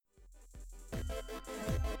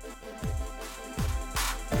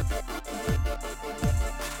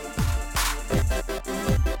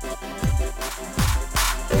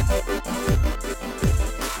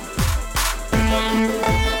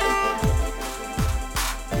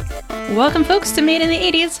Welcome, folks, to Made in the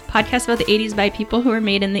 80s, podcast about the 80s by people who were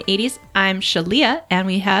made in the 80s. I'm Shalia, and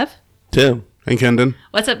we have Tim. Hey, Kendon.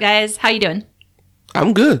 What's up, guys? How you doing?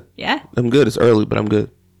 I'm good. Yeah? I'm good. It's early, but I'm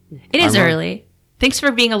good. It is early. Thanks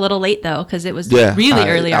for being a little late, though, because it was really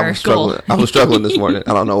early. I was struggling this morning.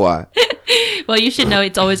 I don't know why. Well, you should know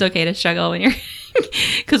it's always okay to struggle when you're...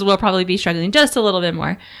 because we'll probably be struggling just a little bit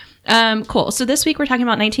more. Cool. So this week we're talking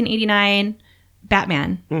about 1989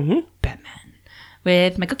 Batman. Mm-hmm. Batman.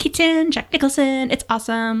 With Michael Keaton, Jack Nicholson. It's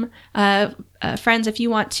awesome. Friends, if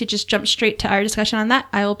you want to just jump straight to our discussion on that,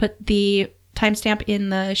 I will put the timestamp in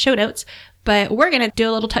the show notes. But we're going to do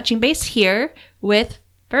a little touching base here with,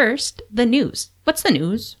 first, the news. What's the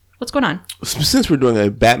news? What's going on? Since we're doing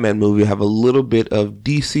a Batman movie, I have a little bit of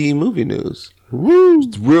DC movie news. Woo!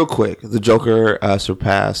 Real quick. The Joker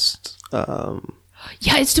surpassed...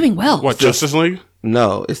 yeah, it's doing well. What, Justice League?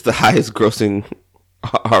 No, it's the highest grossing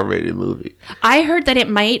R-rated movie. I heard that it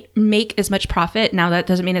might make as much profit. Now, that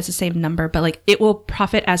doesn't mean it's the same number, but like it will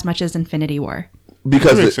profit as much as Infinity War.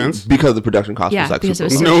 Because That makes sense. Because the production cost Yeah, was like because super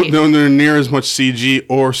it was low. so No, cheap. nowhere near as much CG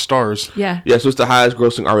or stars. Yeah, Yeah, so it's the highest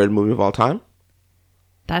grossing R-rated movie of all time.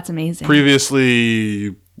 that's amazing.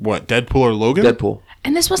 Previously, what, Deadpool or Logan? Deadpool.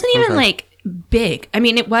 And this wasn't even like big. I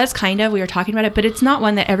mean, it was kind of, we were talking about it, but it's not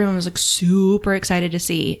one that everyone was like super excited to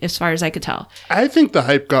see as far as I could tell. I think the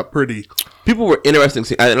hype got pretty. People were interested in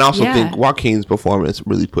seeing, and I also Yeah. think Joaquin's performance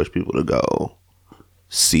really pushed people to go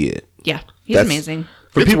see it. Yeah, he's That's- amazing.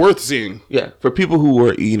 It's worth seeing. Yeah, for people who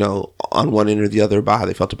were, on one end or the other about how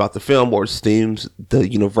they felt about the film or its themes,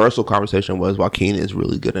 the universal conversation was Joaquin is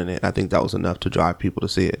really good in it. I think that was enough to drive people to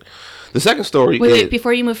see it. The second story Wait,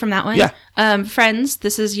 before you move from that one. Yeah. Friends,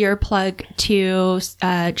 this is your plug to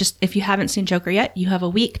just, if you haven't seen Joker yet, you have a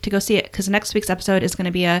week to go see it, because next week's episode is going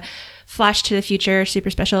to be a Flash to the Future, super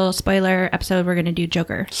special spoiler episode. We're going to do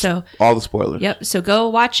Joker. So, all the spoilers. yep. So go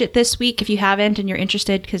watch it this week if you haven't and you're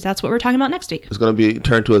interested, because that's what we're talking about next week. It's going to be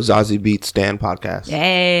turned to a Zazie Beetz Stan podcast.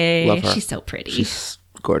 Yay. Love her. She's so pretty. She's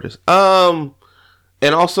gorgeous. And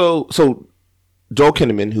also, so Joel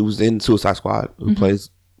Kinnaman, who's in Suicide Squad, who plays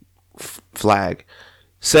Flag,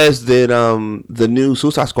 says that the new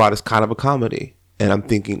Suicide Squad is kind of a comedy. And I'm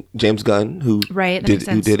thinking James Gunn, who's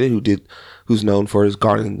known for his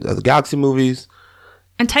Guardians of the Galaxy movies.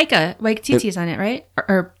 And Taika Waititi's on it, right?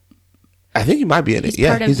 Or I think he might be in it. he's Yeah,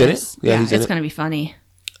 part of he's in this. it. Yeah, he's in it's it. going to be funny.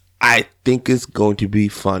 I think it's going to be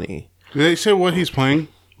funny. Did they say what he's playing?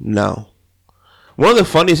 No. One of the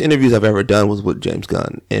funniest interviews I've ever done was with James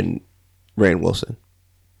Gunn and Rainn Wilson.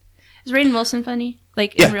 Is Rainn Wilson funny?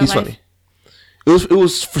 Like Yeah, in real he's life? funny. It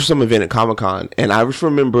was for some event at Comic-Con, and I just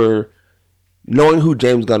remember knowing who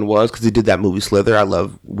James Gunn was because he did that movie Slither. I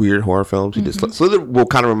love weird horror films. He did Slither will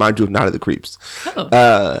kind of remind you of Night of the Creeps.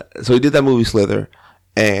 Oh. So he did that movie Slither,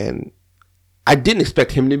 and I didn't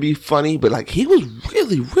expect him to be funny, but like he was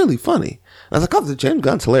really, really funny. And I was like, oh, James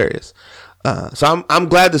Gunn's hilarious. So I'm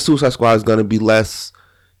glad the Suicide Squad is going to be less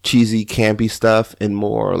cheesy, campy stuff and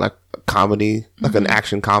more like a comedy, like an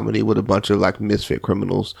action comedy with a bunch of like misfit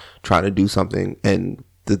criminals trying to do something, and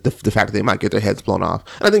the fact that they might get their heads blown off.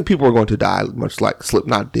 And I think people are going to die, much like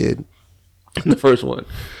Slipknot did in the first one.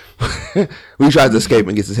 He tries to escape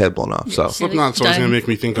and gets his head blown off. So Slipknot's always going to make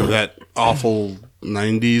me think of that awful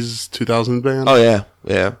 90s, 2000 band. Oh yeah.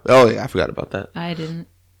 I forgot about that. I didn't.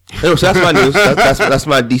 Anyway, so that's my news. That's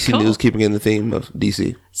my DC Cool. news, keeping in the theme of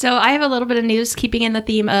DC. So I have a little bit of news keeping in the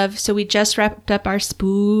theme of, so we just wrapped up our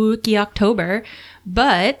spooky October,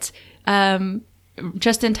 but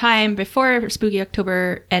just in time before spooky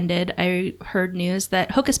October ended, I heard news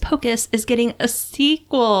that Hocus Pocus is getting a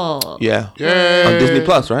sequel. Yeah. Yay. On Disney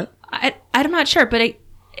Plus, right? I'm not sure, but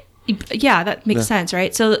yeah, that makes sense,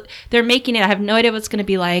 right? So they're making it. I have no idea what it's going to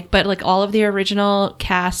be like, but like all of the original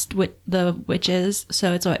cast with the witches.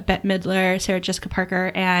 So it's what, Bette Midler, Sarah Jessica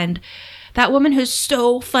Parker, and that woman who's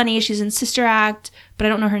so funny. She's in Sister Act, but I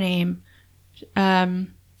don't know her name.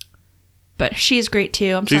 But she's great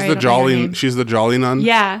too. She's the jolly nun.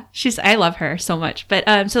 Yeah, I love her so much.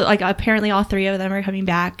 But so like apparently all three of them are coming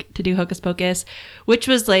back to do Hocus Pocus, which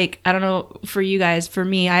was like, I don't know for you guys, for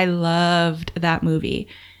me, I loved that movie.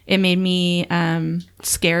 It made me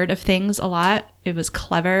scared of things a lot. It was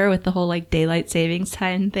clever with the whole like daylight savings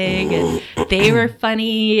time thing, and they were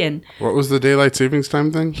funny. And What was the daylight savings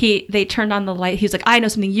time thing? they turned on the light. He was like, I know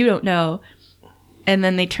something you don't know. And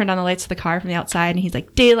then they turned on the lights of the car from the outside, and he's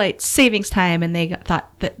like, daylight savings time. And they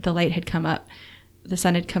thought that the light had come up. The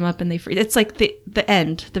sun had come up, and it's like the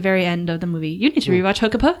very end of the movie. You need to rewatch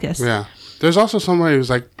Hocus Pocus. Yeah. There's also somebody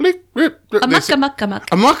who's like, blick, blick, blick. Amok, amok, amok.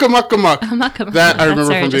 Amok, amok, amok. Amok, amok. That I That's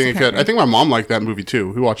remember Sarah from being a Jessica kid. Parker. I think my mom liked that movie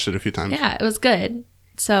too. We watched it a few times. Yeah, it was good.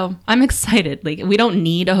 So I'm excited. Like, we don't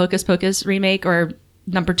need a Hocus Pocus remake or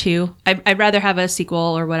number 2. I'd rather have a sequel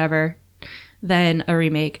or whatever than a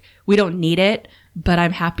remake. We don't need it, but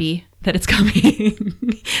I'm happy that it's coming.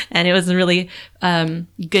 And it was really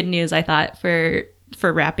good news, I thought, for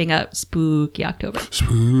wrapping up Spooky October.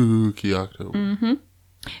 Spooky October. Mm-hmm.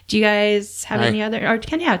 Do you guys have any other? Or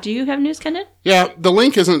do you have news, Kendon? Yeah, the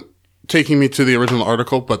link isn't taking me to the original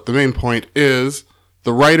article, but the main point is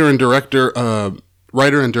the writer and director of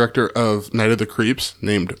Night of the Creeps,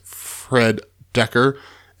 named Fred Decker,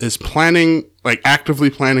 is actively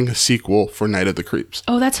planning a sequel for Night of the Creeps.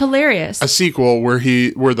 Oh, that's hilarious. A sequel where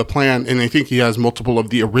the plan, and I think he has multiple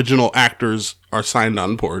of the original actors are signed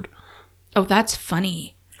on board. Oh, that's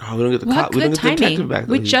funny. Oh, we don't get the What we don't good get the detective timing. back.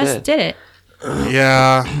 We just did it.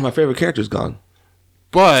 Yeah. My favorite character's gone.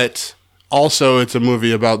 But also it's a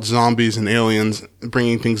movie about zombies and aliens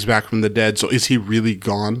bringing things back from the dead. So is he really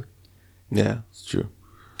gone? Yeah, it's true.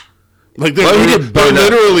 Like they're, Well, he did burn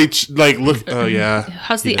up. literally look. Oh yeah.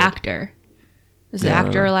 How's the actor? Is the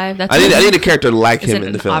actor alive? That's I need a character like is him it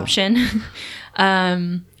in the an film. option?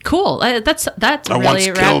 Cool. That's I once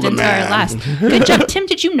really killed wrapped a into our man. last. Good job, Tim.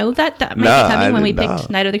 Did you know that might No, be coming I when we didn't picked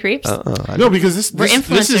know. Night of the Creeps? No, because this We're this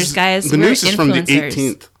influencers, is, guys. The We're news is from the influencers.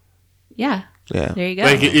 18th. Yeah. Yeah. There you go.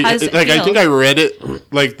 Like, How does it I feel? think I read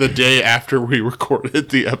it like the day after we recorded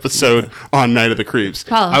the episode on Night of the Creeps.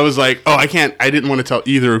 Wow. I was like, I didn't want to tell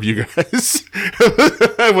either of you guys.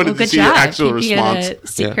 I wanted to Good see job. your actual Keeping response. it a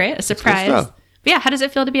secret, Yeah. a surprise. Good stuff. But yeah, how does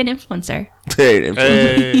it feel to be an influencer? Hey.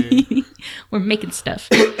 We're making stuff.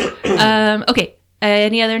 Okay.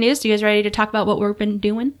 Any other news? You guys ready to talk about what we've been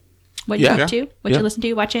doing? What you Yeah. up to? What Yeah. you listen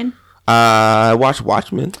to? Watching? I watched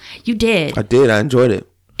Watchmen. You did. I did. I enjoyed it.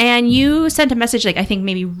 And you sent a message, I think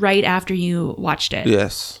maybe right after you watched it.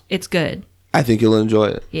 Yes. It's good. I think you'll enjoy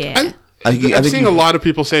it. Yeah. I I'm think seeing a lot of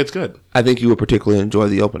people say it's good. I think you will particularly enjoy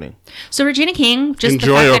the opening. So Regina King, just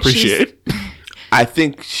Enjoy the or fact that she's appreciate. I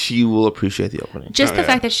think she will appreciate the opening. just the yeah.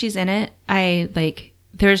 fact that she's in it, I like.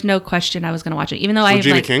 There's no question I was going to watch it, even though I'm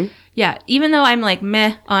Regina like, King? yeah, even though I'm like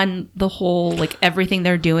meh on the whole, like everything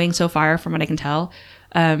they're doing so far, from what I can tell.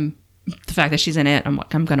 The fact that she's in it, I'm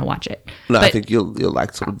going to watch it. No, I But- think you'll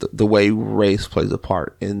like sort of the way race plays a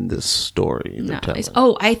part in this story. they're telling. Nice.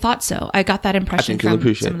 Oh, I thought so. I got that impression think you'll from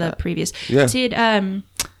appreciate some of the that. previous. Yeah.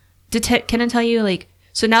 Can I tell you, like,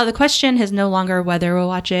 so now the question is no longer whether we'll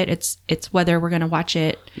watch it. It's whether we're going to watch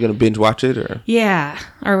it. You're gonna binge watch it or Yeah,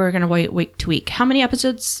 or we're going to wait week to week. How many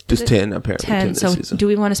episodes? just is it? 10 apparently. 10 10. this So season. do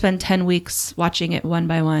we want to spend 10 weeks watching it one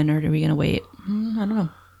by one, or are we going to wait? I don't know.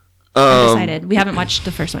 Um, Undecided. We haven't watched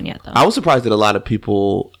the first one yet, though. I was surprised that a lot of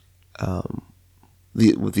people,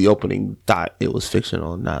 with the opening, thought it was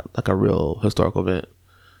fictional, not like a real historical event.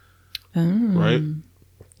 Right?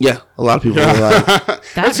 Yeah, a lot of people were like,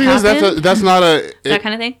 That See, happened? that's not a... That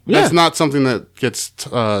kind of thing? That's Yeah. not something that gets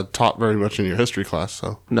taught very much in your history class,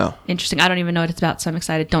 so... no. Interesting. I don't even know what it's about, so I'm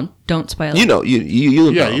excited. Don't spoil it. You know,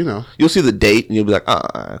 you'll Yeah, know. you know. You'll see the date and you'll be like,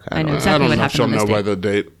 okay. I know I exactly don't what know if happened she'll on this know by date. the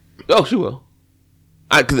date. Oh, she will.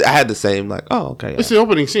 Because I had the same, like, oh, okay. It's Yeah. the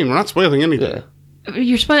opening scene. We're not spoiling anything. Yeah.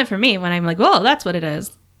 You're spoiling it for me when I'm like, well, that's what it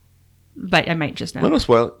is. But I might just know. No, don't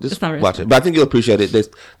spoil it. Just It's not really watch it. But I think you'll appreciate it.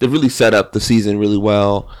 They've really set up the season really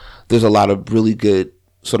well. There's a lot of really good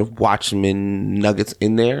sort of Watchmen nuggets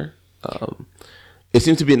in there. It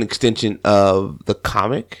seems to be an extension of the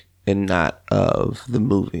comic and not of the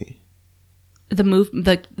movie.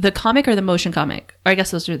 The comic or the motion comic? Or I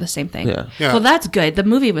guess those are the same thing. Yeah. Yeah. Well, that's good. The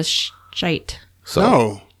movie was shite. So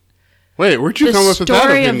No. Wait, where'd you The come up with that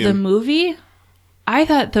story of opinion? the movie, I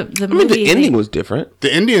thought the I mean, movie the ending was different.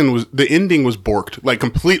 The ending was borked, like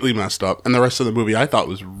completely messed up, and the rest of the movie I thought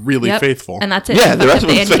was really Yep. faithful. And that's it. Yeah, the Fuck rest up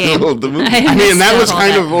of it was end game. faithful to the movie. I mean, and that was missed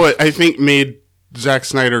kind all of what I think made Zack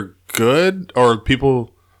Snyder good, or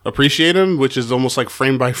people appreciate him, which is almost like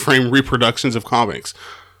frame by frame reproductions of comics.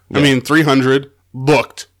 I mean, 300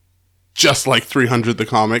 looked just like 300 the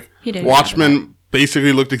comic. He did. Watchmen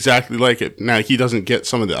basically looked exactly like it. Now he doesn't get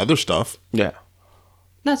some of the other stuff. Yeah.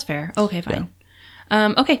 That's fair. Okay, fine.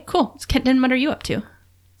 Okay, cool. So, Kenton, what are you up to?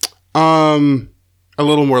 A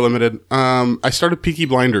little more limited. I started Peaky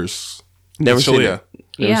Blinders. Never It's seen Shalia. it.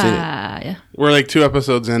 Never seen it. Yeah. We're like 2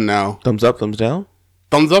 episodes in now. Thumbs up, thumbs down.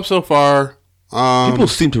 Thumbs up so far. People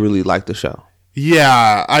seem to really like the show.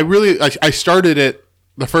 Yeah, I started it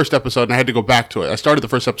the first episode and I had to go back to it. I started the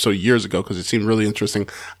first episode years ago because it seemed really interesting.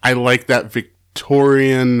 I like that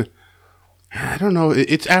Victorian. I don't know.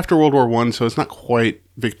 It's after World War I, so it's not quite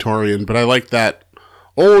Victorian, but I like that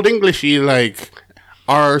old Englishy, like,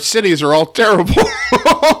 our cities are all terrible.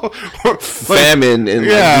 Famine and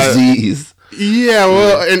yeah. disease. Yeah,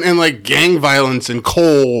 well, and like gang violence and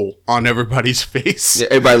coal on everybody's face. Yeah,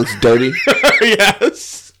 everybody looks dirty.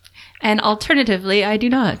 Yes. And alternatively, I do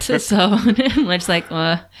not. So I'm just like,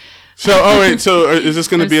 So, wait, so is this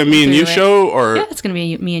going to be a me and you show, or yeah, it's gonna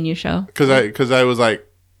be a me and you show. because I was like,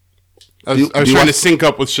 I was Do you trying to watch- sync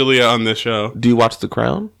up with Shalia on this show. Do you watch The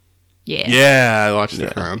Crown? Yeah. Yeah, I watched The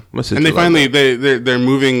Crown, My sister and they loved finally it. they're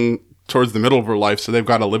moving towards the middle of her life, so they've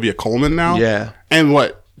got Olivia Colman now. Yeah. and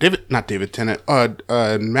not David Tennant,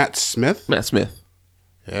 Matt Smith. Matt Smith.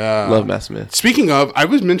 Yeah, Love Matt Smith. Speaking of, I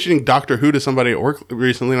was mentioning Doctor Who to somebody at work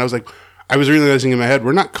recently, and I was like, I was realizing in my head,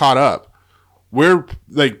 we're not caught up. We're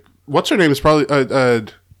like, what's her name? Is probably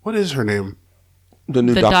what is her name? The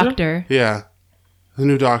new The Doctor? doctor. Yeah, the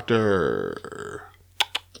new Doctor.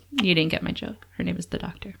 You didn't get my joke. Her name is the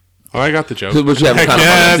doctor. Oh, I got the joke. But you haven't I caught up on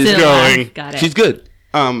guess that. it's Didn't laugh. going. Got it. She's good.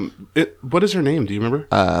 What is her name? Do you remember?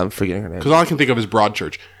 I'm forgetting her name. Because all I can think of is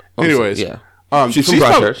Broadchurch. Anyways, yeah. She's from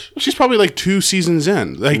probably, Broadchurch. she's probably like 2 seasons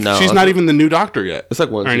in. Like No, she's it's not like- even the new Doctor yet. It's like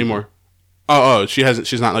one or season. anymore. Oh, she hasn't.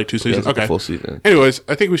 She's not like 2 Yeah, seasons. it's like a Okay, full season. Anyways,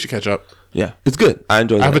 I think we should catch up. Yeah. It's good. I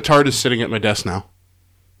enjoy I have that. a TARDIS sitting at my desk now.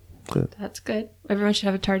 Good. That's good. Everyone should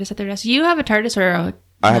have a TARDIS at their desk. You have a TARDIS or a...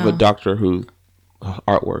 I have a no. Doctor Who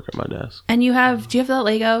artwork at my desk. And you have... Do you have that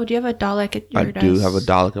Lego? Do you have a Dalek at your I desk? do have a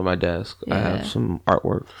Dalek at my desk. I Yeah. have some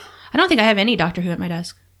artwork. I don't think I have any Doctor Who at my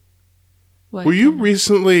desk. What? Were you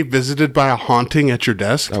recently visited by a haunting at your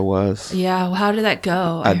desk? I was. Yeah, well, how did that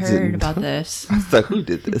go? I heard didn't. about this. It's like, who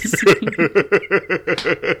did this?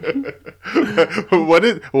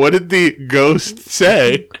 What did the ghost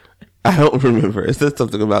say? I don't remember. It said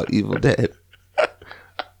something about Evil Dead.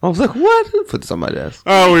 I was like, what? Who put this on my desk?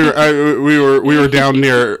 Oh, we were down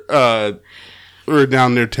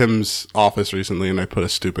near Tim's office recently, and I put a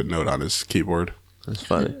stupid note on his keyboard. It's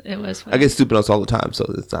funny. It was fun. I get stupid notes all the time, so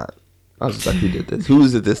it's not. I was just like, who did this? Who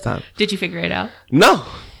is it this time? Did you figure it out? No.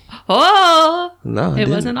 Oh! No, I It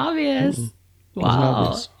didn't. wasn't obvious. Wow.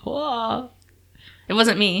 obvious. Wow. It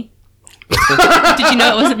wasn't me. Did you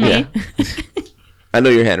know it wasn't me? Yeah. I know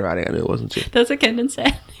your handwriting. I knew it wasn't you. That's what Kendon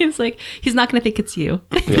said. He was like, he's not going to think it's you.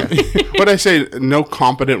 Yeah. What I say? No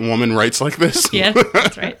competent woman writes like this. Yeah,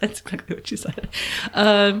 that's right. That's exactly what you said.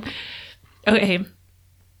 Okay.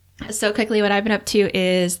 So quickly, what I've been up to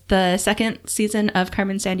is the second season of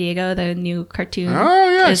Carmen Sandiego, the new cartoon. Oh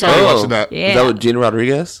yeah, I is started out. watching that. Yeah. Is that with Gina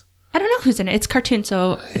Rodriguez? I don't know who's in it. It's cartoon,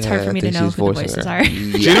 so it's hard Yeah, for I me to think know she's who the voicing voices her. are.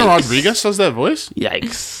 Gina Yikes. Rodriguez does that voice.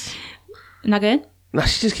 Yikes. Not good? No,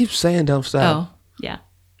 she just keeps saying dumb stuff. Oh, yeah.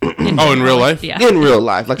 Oh, in real life? Yeah. In real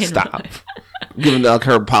life, like In real stop. life. Giving like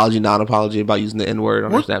her apology, non-apology about using the N-word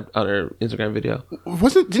on her Instagram video.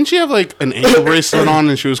 Didn't she have like an ankle bracelet on,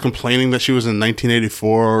 and she was complaining that she was in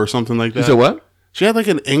 1984 or something like that? You said what? She had like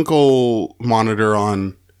an ankle monitor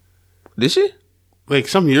on, Did she? like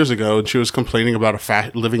some years ago, and she was complaining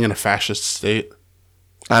about living in a fascist state.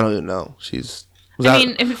 I don't even know. Was I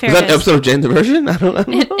mean, in was that fairness- an episode of Jane the Virgin? I don't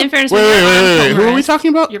know. In fairness, Wait, when you're on wait. home Who are we arrest,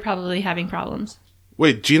 talking about? You're probably having problems.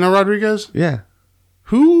 Wait, Gina Rodriguez? Yeah.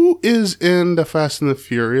 Who is in the Fast and the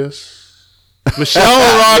Furious?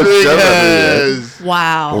 Michelle Rodriguez.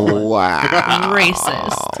 Wow. Wow.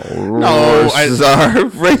 Racist. No, this is our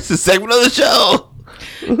racist segment of the show.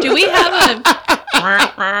 Do we have a...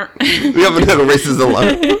 We haven't done a racism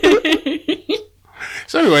line.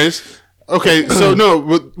 So, anyways, okay. So,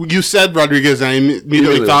 no, you said Rodriguez, and I immediately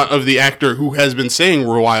Really? thought of the actor who has been saying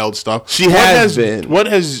wild stuff. She has been. What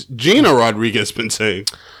has Gina Rodriguez been saying?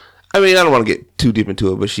 I mean, I don't want to get too deep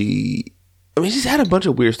into it, but she's had a bunch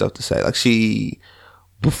of weird stuff to say. Like she,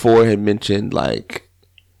 before had mentioned like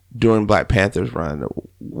during Black Panther's run,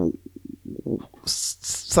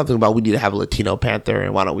 something about we need to have a Latino Panther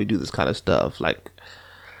and why don't we do this kind of stuff? Like,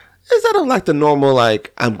 instead of like the normal,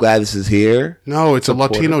 like, I'm glad this is here. No, it's a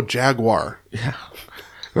Latino Jaguar.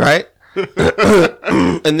 Right?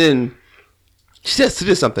 And then she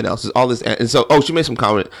did something else. It's all this, and so she made some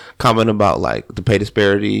comment about like the pay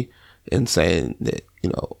disparity and saying that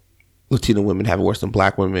Latino women have it worse than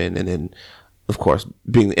black women, and then of course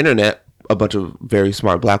being the internet, a bunch of very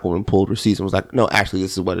smart black women pulled receipts and was like, no, actually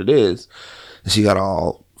this is what it is. And she got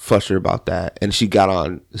all flustered about that, and she got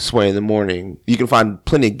on Sway in the Morning. You can find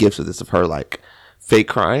plenty of gifs of this of her like fake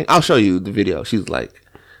crying. I'll show you the video. She's like,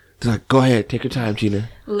 go ahead, take your time, Gina.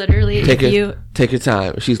 Literally, Take if your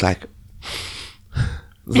time. She's like,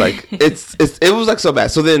 it was like so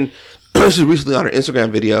bad. So then she recently on her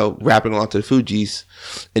Instagram video rapping along to the Fugees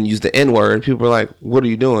and used the N-word, and people were like, what are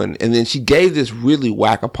you doing? And then she gave this really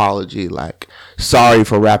whack apology, like, sorry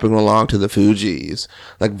for rapping along to the Fugees,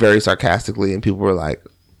 like very sarcastically, and people were like,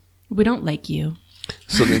 we don't like you.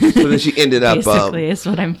 So then she ended up. Basically, is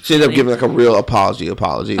what I'm. She ended up feeling. giving like a real apology.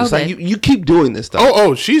 It's like good. you keep doing this stuff.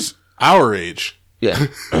 Oh, she's our age. Yeah,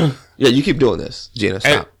 yeah. You keep doing this, Gina.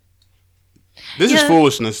 Stop. This is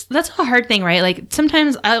foolishness. That's a hard thing, right? Like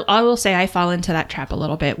sometimes I will say I fall into that trap a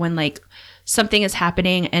little bit when like something is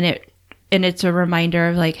happening and it's a reminder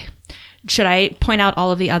of like, should I point out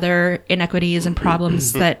all of the other inequities and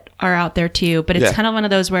problems that are out there too? But it's kind of one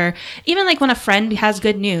of those where even like when a friend has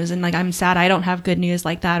good news and like I'm sad I don't have good news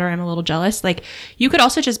like that, or I'm a little jealous, like you could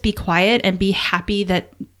also just be quiet and be happy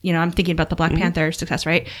that, you know, I'm thinking about the Black Panther success,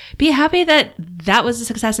 right? Be happy that that was a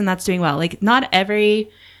success and that's doing well. Like not every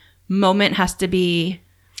moment has to be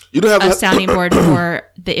You don't have a sounding board for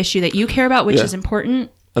the issue that you care about, which is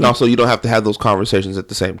important. and also you don't have to have those conversations at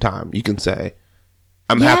the same time. You can say,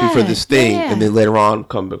 I'm happy for this thing, and then later on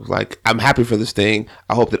come back like, I'm happy for this thing.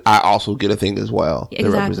 I hope that I also get a thing as well that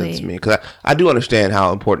represents me. Because I do understand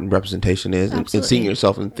how important representation is and seeing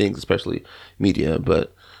yourself in things, especially media.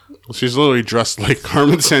 But She's literally dressed like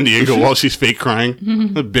Carmen Sandiego while she's fake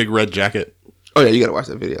crying. A big red jacket. oh yeah, you gotta watch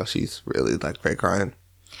that video. She's really like fake crying.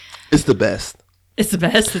 It's the best. It's the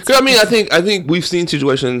best. I mean, I think we've seen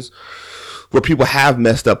situations where people have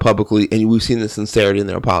messed up publicly, and we've seen the sincerity in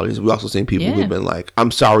their apologies. We've also seen people who've been like,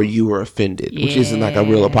 "I'm sorry, you were offended," which isn't like a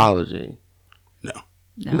real apology.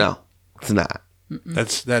 No, it's not.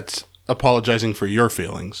 That's apologizing for your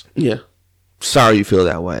feelings. Yeah, sorry you feel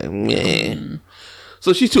that way. Yeah.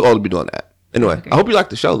 So she's too old to be doing that. Anyway, I hope you like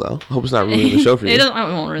the show, though. I hope it's not ruining the show for you. I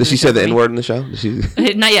won't ruin Did she the show say the for me. N-word in the show? Did she?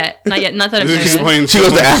 Not yet. Not that I'm She doing. She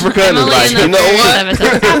goes to Africa and I'm is only like, in the you know first what?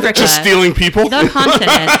 episode. Africa. Just stealing people. The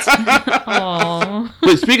continent. Oh,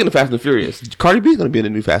 Wait, speaking of Fast and Furious, Cardi B is going to be in the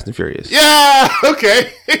new Fast and Furious. Yeah.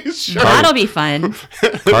 Okay. Sure. that'll be fun.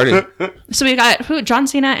 Cardi. So we got who? John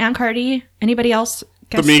Cena and Cardi. Anybody else?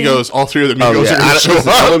 The guessing? Migos. All three of the Oh, Migos yeah. are going to show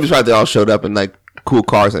I up. wouldn't be surprised they all showed up in like cool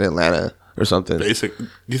cars in Atlanta or something. Basic.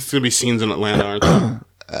 These going to be scenes in Atlanta, aren't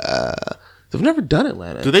they? They've never done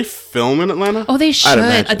Atlanta. Do they film in Atlanta? Oh, they should.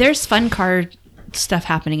 imagine. There's fun car stuff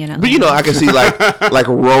happening in Atlanta. But you know, I can see like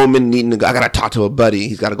Roman needing to go. I gotta talk to a buddy.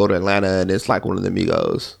 He's got to go to Atlanta, and it's like one of the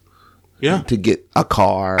Migos Yeah. to get a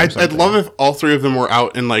car. or I'd something. love if all three of them were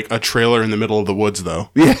out in like a trailer in the middle of the woods, though.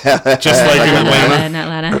 Yeah, Just like in Atlanta. in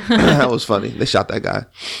Atlanta. that was funny. They shot that guy.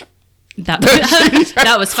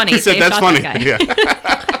 that was funny. He said They that's shot funny. that guy.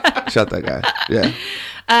 Yeah. Shot that guy.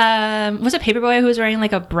 Yeah. Was it Paperboy who was wearing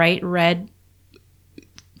like a bright red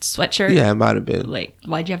sweatshirt? Yeah, it might have been. Like,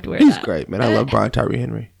 why'd you have to wear He's that? great, man. I love Brian Tyree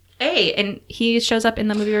Henry. Hey, and he shows up in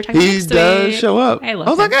the movie we were talking He about. does show up. I I love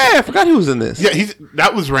was like, him. hey, I forgot he was in this. Yeah.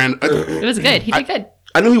 That was random. It was good. He did good.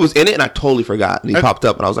 I knew he was in it, and I totally forgot. And he popped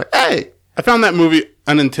up, and I was like, hey. I found that movie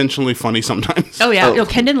unintentionally funny sometimes. Oh yeah, Oh. no,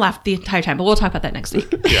 Kendon laughed the entire time, but we'll talk about that next week.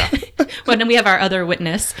 Yeah. When then we have our other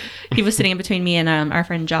witness. He was sitting in between me and our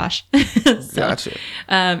friend Josh. So, Gotcha.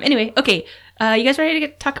 anyway, okay. You guys ready to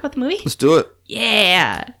talk about the movie? Let's do it.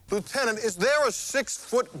 Yeah. Lieutenant, is there a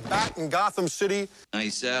 6-foot bat in Gotham City?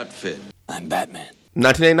 Nice outfit. I'm Batman.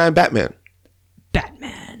 1989 Batman.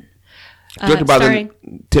 Batman. Directed by starring-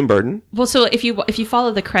 Tim Burton. Well, so if you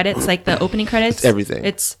follow the credits, like the opening credits, It's everything.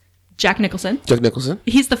 It's Jack Nicholson. Jack Nicholson.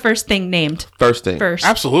 He's the first thing named. First thing. First.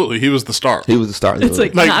 Absolutely. He was the star. He was the star of the It's movie.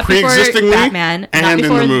 like, Like, not before pre-existingly Batman, and not in the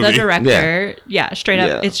before the, movie. director. Yeah, straight up,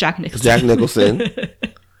 Yeah. it's Jack Nicholson. Jack Nicholson,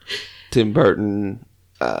 Tim Burton,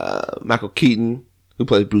 Michael Keaton, who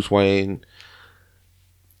plays Bruce Wayne.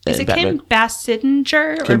 Is and it Kim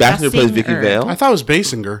Basinger? Kim Basinger plays Vicky Vale. I thought it was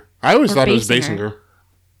Basinger. I always Or thought it was Basinger. Basinger.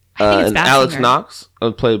 I think it's And Alex Basinger. Knox,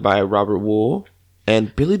 played by Robert Wool,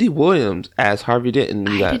 and Billy D. Williams as Harvey Dent.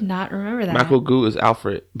 We I got did not remember that. Michael Gu as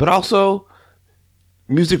Alfred, but also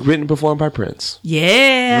music written and performed by Prince.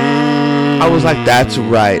 Yeah. I was like, that's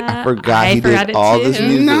right. I forgot I he forgot did it all too. this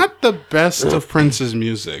music. Not the best of Prince's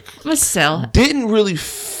music. But still. Didn't really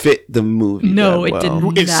fit the movie. No, that it well.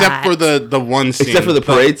 didn't. Except for the one scene. Except for the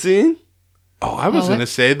parade scene, Oh, I was Oh, going to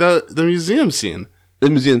say the museum scene. the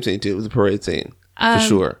museum scene too. It was the parade scene for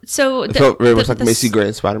sure. So It felt very much like the- Macy Gray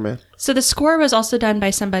and Spider Man. So the score was also done by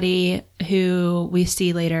somebody who we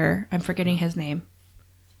see later. I'm forgetting his name.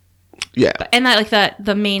 Yeah, And that like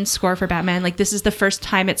the main score for Batman, like this is the first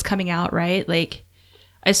time it's coming out, right? Like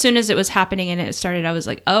as soon as it was happening and it started, I was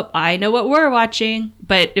like, oh, I know what we're watching.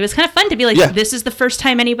 But it was kind of fun to be like, Yeah. this is the first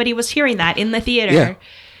time anybody was hearing that in the theater. Yeah.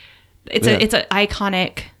 It's Yeah. it's an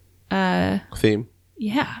iconic theme.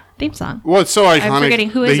 theme song. Well, it's so iconic. forgetting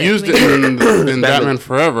who they is it. used it in Batman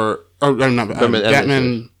Forever. Oh, I'm not Batman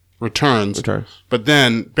Batman Returns. Returns. But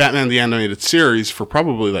then Batman the Animated Series for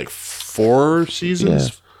probably like 4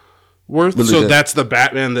 seasons Really so good. that's the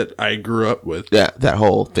Batman that I grew up with. Yeah, that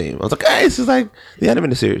whole theme. I was like, hey, this is like the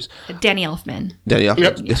animated series. Danny Elfman. Danny Elfman.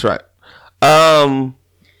 Yep. That's right.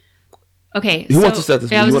 Okay. Who wants to set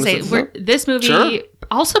this Yeah, I movie? was You going to wanna say, set this movie, Sure.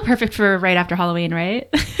 also perfect for right after Halloween, right?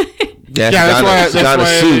 Yeah, That's Ghana why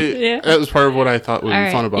suit. Yeah. that was part of what I thought would All be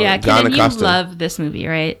right. fun about Yeah, it. Ghana Kenan, you costume. love this movie,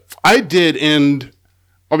 right? I did, and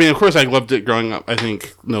I mean, of course, I loved it growing up. I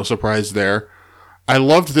think no surprise there. I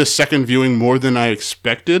loved this second viewing more than I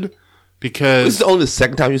expected This because is only the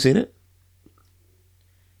second time you've seen it?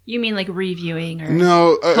 You mean like reviewing or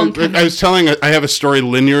no, Homecoming. I was telling. I have a story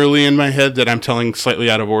linearly in my head that I'm telling slightly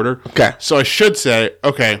out of order. Okay. So I should say,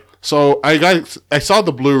 okay. So I saw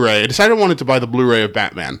the Blu-ray. I decided I wanted to buy the Blu-ray of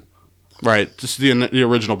Batman. Right, just the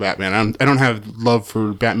original Batman. I don't have love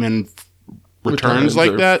for Batman Returns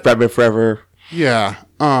like or that. Batman Forever. Yeah.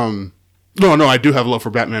 No, I do have love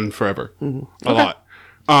for Batman Forever. A lot.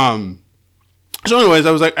 So anyways,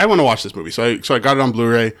 I was like, I want to watch this movie. So I got it on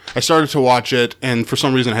Blu-ray. I started to watch it, and for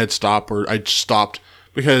some reason I had stopped, or I stopped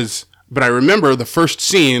but I remember the first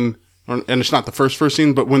scene, and it's not the first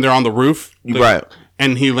scene, but when they're on the roof. Right.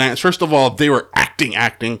 And he lands. First of all, they were acting. Yeah,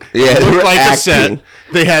 It they looked were like a acting. set.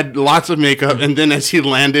 They had lots of makeup, and then as he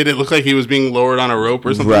landed, it looked like he was being lowered on a rope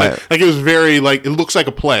or something. Right. Like it was very it looks like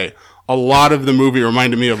a play. A lot of the movie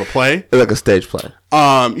reminded me of a play. It's like a stage play.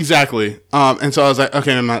 Exactly. And so I was like,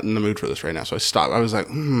 okay, I'm not in the mood for this right now. So I stopped. I was like,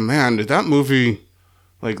 man, did that movie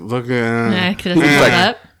look Yeah, could have was set like-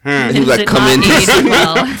 up. He was like, Did come not in. age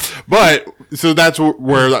well. But so that's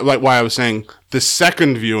where why I was saying the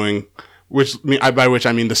second viewing, by which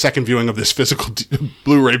I mean the second viewing of this physical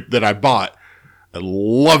Blu-ray that I bought, I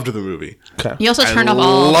loved the movie. Okay. You also I turned off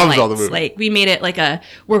all the loved lights. all the movie. Like we made it like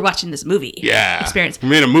we're watching this movie experience. We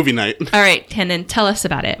made a movie night. All right, Kenan, tell us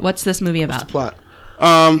about it. What's this movie about? Plot.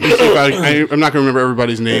 I'm not going to remember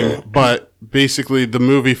everybody's name, but basically the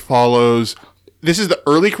movie follows. This is the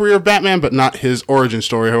early career of Batman, but not his origin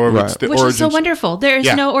story. However, it's the Which origin. is so wonderful. There is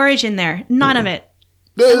Yeah. no origin there. None of it.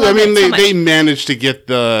 I love mean, it so much. they managed to get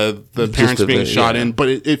the parents of being it, shot yeah. in, but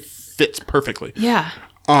it fits perfectly. Yeah.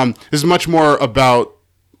 This is much more about.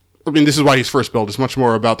 I mean, this is why he's first billed. It's much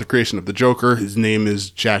more about the creation of the Joker. His name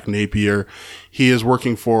is Jack Napier. He is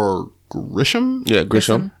working for Grisham. Yeah,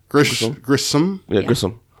 Grisham. Grissom. Yeah,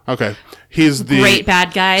 Grissom. Okay, he's the Great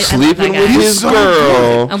bad guy. I love Sleeping that with guy. his so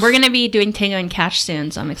girl. And we're gonna be doing Tango and Cash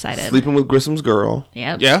soon, so I'm excited. Sleeping with Grissom's girl.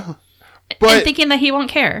 Yep. Yeah, And but thinking that he won't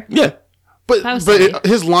care. Yeah. but That was silly.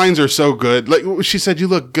 his lines are so good. Like she said, "You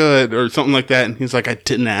look good" or something like that, and he's like, "I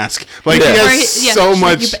didn't ask." Like Yeah. he Or has he- yeah, so she's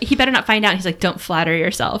much. like, he better not find out. He's like, don't flatter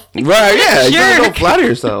yourself. Right, yeah. You Sure. don't flatter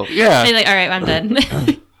yourself. Yeah, He's like, all right, I'm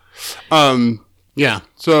done. Yeah.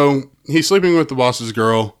 So he's sleeping with the boss's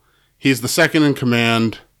girl. He's the second in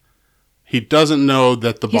command. He doesn't know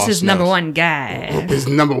that the He's boss his number knows. one guy. His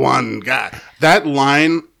number one guy. That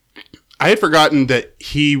line, I had forgotten that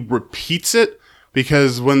he repeats it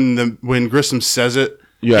because when Grissom says it,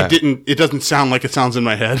 Yeah. it doesn't sound like it sounds in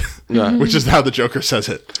my head. Yeah. Which is how the Joker says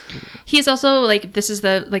it. He's also like, this is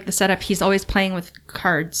the setup. He's always playing with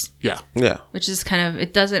cards, Yeah. Yeah. which is kind of,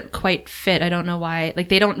 it doesn't quite fit. I don't know why. Like,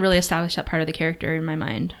 they don't really establish that part of the character in my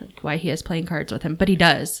mind, like, why he is playing cards with him, but he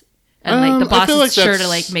does. And like the I boss feel is like sure to that's-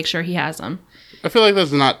 like make sure he has them. I feel like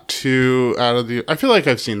that's not too out of the. I feel like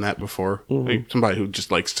I've seen that before. Like somebody who just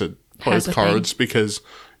likes to play Has with a thing. cards because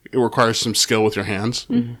it requires some skill with your hands.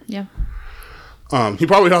 Yeah. He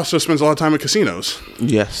probably also spends a lot of time at casinos.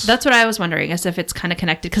 Yes. That's what I was wondering, as if it's kind of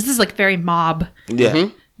connected, because this is like very mob yeah.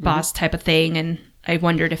 boss type of thing, and I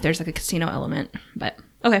wondered if there's like a casino element. But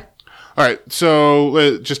okay, All right,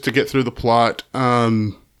 so just to get through the plot,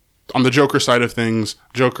 on the Joker side of things,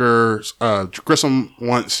 Grissom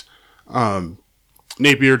wants Jack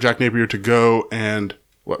Napier, to go and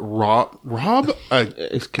rob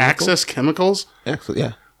Access Chemicals. Excellent.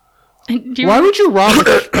 Yeah. do you Why would you rob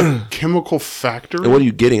a chemical factory? And what are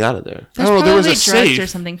you getting out of there? there's Oh, there was probably a drugs safe. or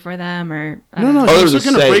something for them, or I No, don't no, know. Oh, he there's was a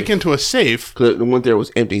going to safe. break into a safe. Because the one there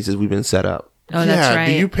was empty. He says we've been set up. Oh, that's right.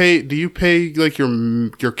 Do you pay like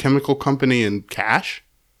your chemical company in cash?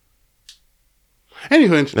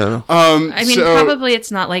 Anyway, No. I mean, so- probably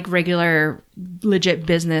it's not like regular, legit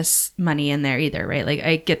business money in there either, right? Like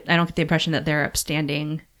I don't get the impression that they're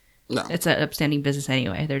upstanding. No. It's an upstanding business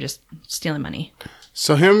anyway. They're just stealing money.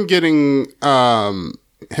 So him getting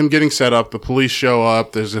set up, the police show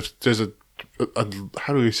up. There's a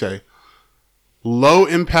how do we say, low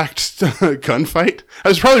impact gunfight. It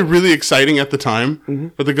was probably really exciting at the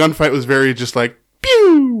time, but the gunfight was very just like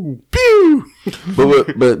pew pew.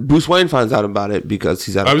 But Bruce Wayne finds out about it because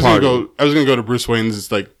he's at a I was party. gonna go to Bruce Wayne's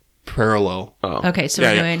like parallel. Okay, so Yeah,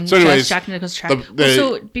 we're yeah. doing So anyways, just Jack Nicholson's track. the-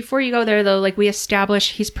 So before you go there, though, like we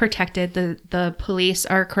establish he's protected. The police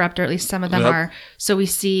are corrupt, or at least some of them Yep. are. So we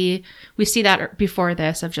see that before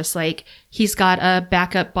this of just like he's got a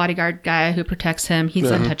backup bodyguard guy who protects him. He's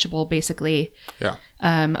untouchable, basically. Yeah.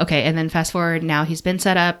 Okay, and then fast forward. Now he's been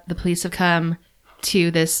set up. The police have come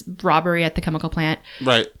to this robbery at the chemical plant.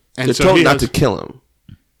 Right. And They're so told he not has- to kill him.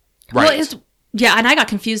 Right. Well, yeah, and I got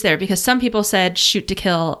confused there because some people said shoot to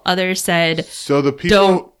kill. Others said so the people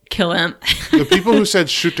don't kill him. the people who said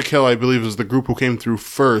shoot to kill, I believe, is the group who came through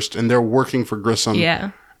first, and they're working for Grissom.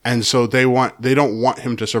 Yeah. And so they don't want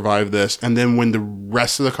him to survive this. And then when the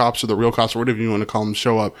rest of the cops or the real cops or whatever you want to call them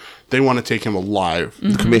show up, they want to take him alive.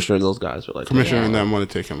 The commissioner and those guys are like, Commissioner and them want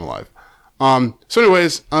to take him alive. So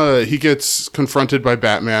anyways, he gets confronted by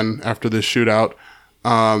Batman after this shootout,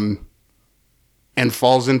 and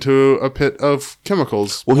falls into a pit of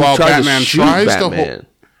chemicals. well, he while tries Batman to shoot tries Batman,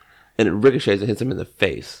 and it ricochets and hits him in the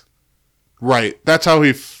face. Right. That's how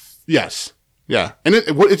he. Yes. Yeah. And it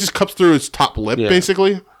just cuts through his top lip, Yeah.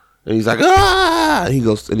 basically. And he's like, ah! And he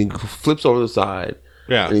goes and he flips over the side.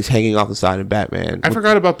 Yeah. And he's hanging off the side, and Batman, I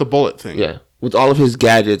forgot about the bullet thing. yeah, with all of his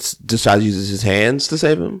gadgets, decides to use his hands to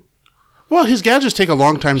save him. Well, his gadgets take a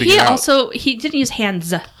long time to He get out. also he didn't use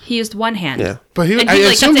hands. He used one hand. Yeah. But And I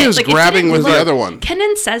like, assume that's he it. was Like, it grabbing didn't with the look- other one.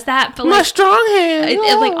 Kenan says that, but My like strong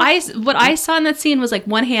hand. what I saw in that scene was like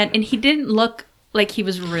one hand, and he didn't look like he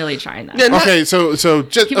was really trying that. Yeah, not- Okay, so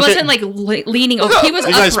just He okay. wasn't like leaning over. He was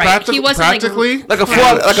You guys upright. He wasn't practically like a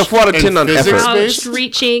 4 out of 10 on physics effort. based? crouched,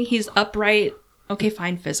 reaching. He's upright. Okay,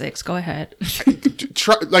 fine, physics. Go ahead.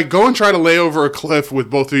 go and try to lay over a cliff with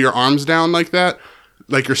both of your arms down like that,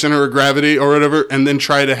 like your center of gravity or whatever, and then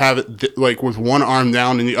try to have it like with one arm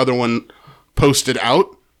down and the other one posted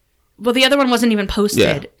out. Well, the other one wasn't even posted.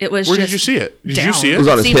 Yeah. It was. Where just did you see it? Did you down. see It was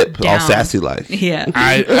it? on his Seemed hip, all down. sassy like. Yeah.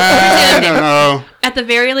 I don't know. At the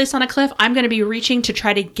very least, on a cliff, I'm going to be reaching to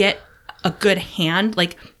try to get a good hand.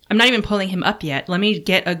 Like, I'm not even pulling him up yet. Let me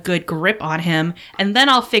get a good grip on him, and then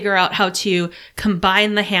I'll figure out how to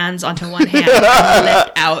combine the hands onto one hand and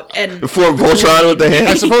lift out. And Before Voltron with the I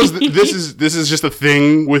hands. suppose this is just a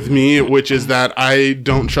thing with me, which is that I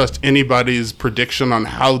don't trust anybody's prediction on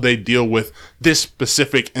how they deal with this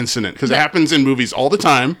specific incident because it happens in movies all the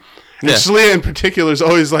time. And Yeah. Shalia in particular is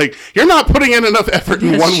always like, "You're not putting in enough effort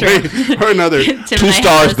in That's one true. way or another." Tim and 2 I had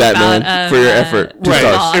stars, this Batman, about, for your effort. 2 Right.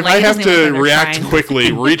 stars. If Like, I it have doesn't even to look like they're react trying.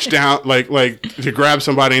 quickly, reach down, like to grab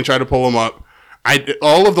somebody and try to pull them up,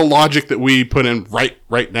 all of the logic that we put in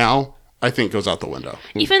right now, I think goes out the window.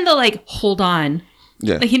 even though, like, hold on.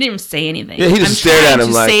 Yeah. Like, he didn't even say anything. Yeah, he just I'm stared trying at him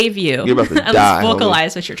to like, save you. "You're about to At die, least homie."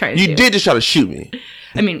 vocalize what you're trying to You do. did just try to shoot me.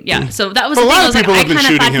 I mean, yeah. So that was But the a thing. lot I of was like, people I have been kind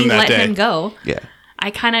of shooting thought him he that let day. him go. Yeah. I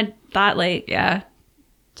kind of thought, like, yeah.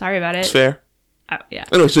 Sorry about it. It's fair. Yeah.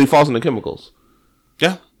 Anyway, so he falls into chemicals.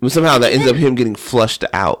 Yeah. But somehow that ends up him getting flushed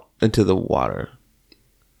out into the water.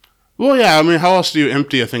 Well, yeah. I mean, how else do you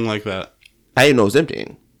empty a thing like that? I didn't know it was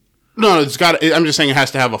emptying. No, it's got. I'm just saying it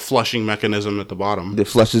has to have a flushing mechanism at the bottom. It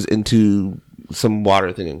flushes into some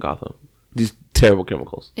water thing in Gotham. These terrible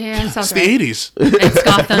chemicals. Yeah, sounds It's the right. 80s. It's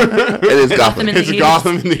Gotham. It is Gotham. in the It's 80s.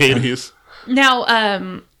 Gotham in the 80s.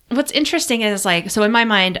 Now, what's interesting is, like, so in my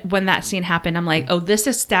mind, when that scene happened, I'm like, oh, this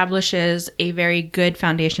establishes a very good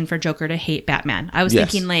foundation for Joker to hate Batman. I was Yes.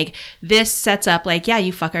 thinking, like, this sets up, like, yeah,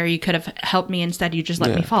 you fucker, you could have helped me. Instead, you just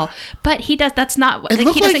let me Yeah. fall. But he does. That's not. It Like,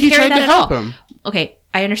 looked he like doesn't he carry tried that to at help all. him. Okay,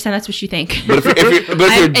 I understand that's what you think. But if you're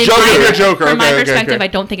In Joker, my- you're Joker, From my okay, perspective, okay. I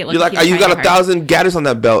don't think it looks you're like, like he you was got trying hard. 1,000 gadgets on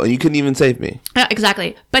that belt, and you couldn't even save me.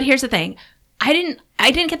 Exactly. But here's the thing. I didn't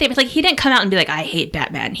get the, like, he didn't come out and be like, I hate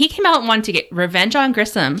Batman. He came out and wanted to get revenge on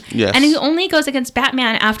Grissom. Yes. And he only goes against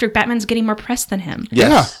Batman after Batman's getting more press than him.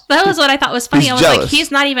 Yes. That was what I thought was funny. He's I was like, jealous.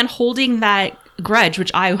 he's not even holding that grudge,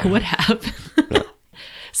 which I would have.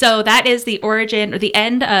 So that is the origin or the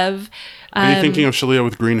end of Are you thinking of Shalia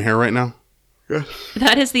with green hair right now?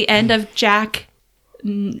 that is the end of Jack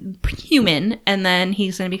human, and then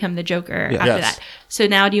he's going to become the Joker after Yes. that. So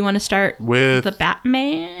now, do you want to start With the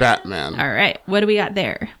Batman? Batman. All right. What do we got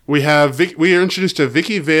there? We have we are introduced to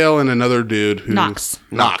Vicky Vale and another dude who Knox.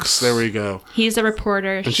 Knox. There we go. He's a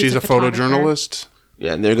reporter. And she's a photographer. photojournalist.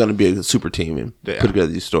 Yeah, and they're going to be a super team and Yeah. put together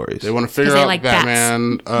these stories. They want to figure 'Cause they out like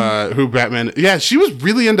Batman, who Batman. Yeah, she was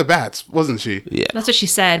really into bats, wasn't she? Yeah. That's what she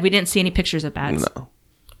said. We didn't see any pictures of bats. No.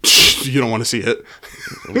 You don't want to see it.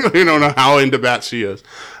 You don't know how into bats she is.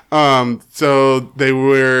 So they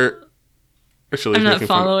were. Actually, I'm not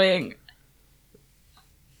following.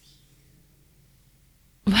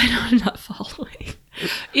 Why am I not following?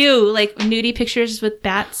 Ew, like nudie pictures with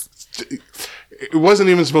bats. it wasn't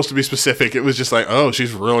even supposed to be specific. It was just like, oh,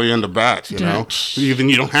 she's really into bats, you know? Even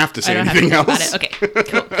you don't have to say I don't have to anything think else. about it. Okay,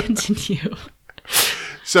 cool. Continue.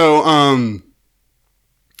 So,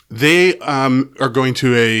 they are going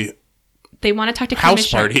to They want to talk to house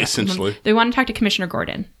Commissioner. party, essentially. They want to talk to Commissioner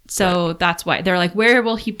Gordon. So that's why they're like, where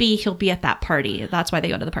will he be? He'll be at that party. That's why they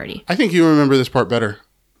go to the party. I think you remember this part better.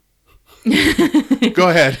 Go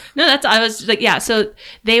ahead. No, I was like, yeah. So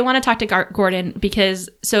they want to talk to Gordon because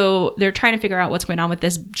they're trying to figure out what's going on with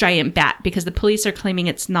this giant bat because the police are claiming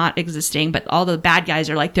it's not existing, but all the bad guys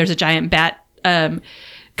are like, there's a giant bat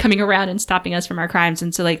coming around and stopping us from our crimes.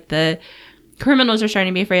 And so like the criminals are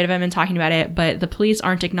starting to be afraid of him and talking about it, but the police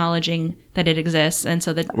aren't acknowledging that it exists. And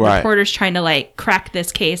so the reporter's trying to like crack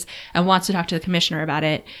this case and wants to talk to the commissioner about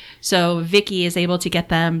it. So Vicky is able to get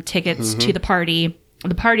them tickets to the party.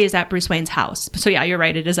 The party is at Bruce Wayne's house. So yeah, you're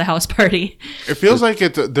right. It is a house party. It feels like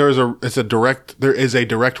there is a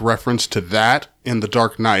direct reference to that in The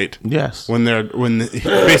Dark Knight. Yes.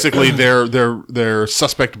 Basically their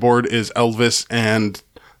suspect board is Elvis and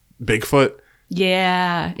Bigfoot.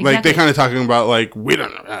 Yeah, exactly. Like they kind of talking about like we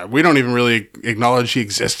don't even really acknowledge he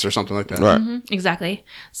exists or something like that. Right. Exactly.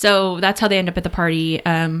 So that's how they end up at the party.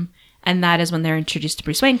 And that is when they're introduced to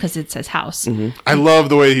Bruce Wayne because it says house. I love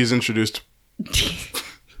the way he's introduced.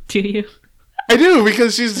 Do you? I do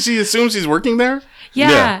because she assumes he's working there.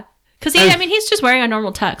 Yeah. Because he's just wearing a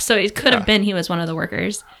normal tux. So it could have been he was one of the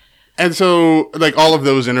workers. And so, like, all of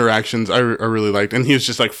those interactions I really liked. And he was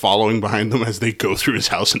just, like, following behind them as they go through his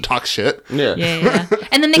house and talk shit. Yeah. Yeah.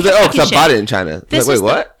 And then they He's keep like, talking because I bought shit. it in China. This Like, wait, was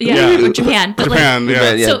what? Yeah, Japan. But Japan,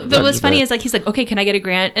 like, yeah. So not what's funny Japan. is, like, he's like, okay, can I get a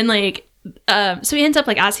grant? And, like, so he ends up,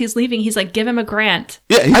 like, as he's leaving, he's like, give him a grant.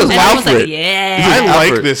 Yeah, he goes And wild everyone's for like, it. yeah. I like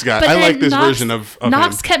Alfred. this guy. But I then like this Knox- version of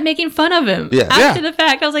Knox him. kept making fun of him. Yeah. After the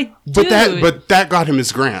fact, I was like, dude. But that got him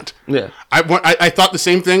his grant. Yeah. I thought the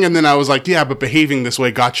same thing, and then I was like, yeah, but behaving this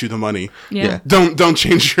way got you the money. Yeah. Don't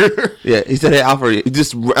change your. Yeah, he said, "Hey, Alfred,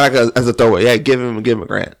 just like as a throwaway, yeah, give him a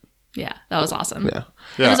grant." Yeah, that was awesome. Yeah,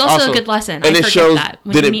 It was also a good lesson. and I it forget shows that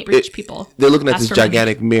when you meet rich people. They're looking at ask this for money.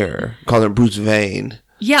 gigantic mirror, calling him Bruce Wayne.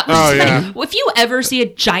 Yeah. Oh, yeah. If you ever see a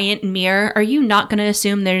giant mirror, are you not going to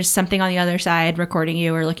assume there's something on the other side recording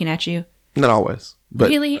you or looking at you? Not always, but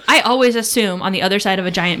Really? I always assume on the other side of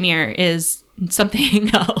a giant mirror is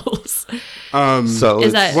something else. so Is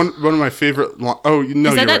it's- that- One of my favorite. Oh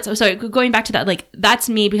no, Is you're that right. sorry, going back to that, like, that's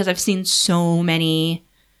me because I've seen so many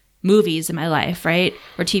movies in my life, right?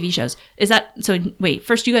 Or TV shows. Is that, so wait,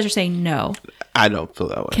 first you guys are saying no. I don't feel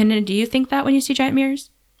that way. Do you think that when you see giant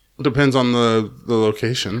mirrors? Depends on the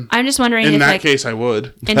location. I'm just wondering In if, that like, case, I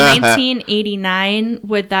would. in 1989,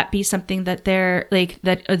 would that be something that they're like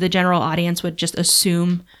that the general audience would just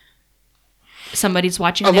assume somebody's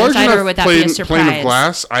watching A on the other large side, or enough would that be a plane surprise? of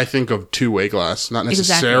glass. I think of two-way glass, not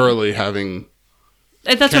necessarily having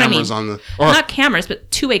That's what I mean. cameras on the. Or, Not cameras, but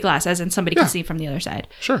two-way glass, as in somebody Yeah. can see from the other side.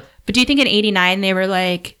 sure. But do you think in 89 they were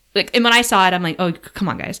like, and when I saw it, I'm like, oh, come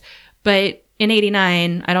on, guys. But in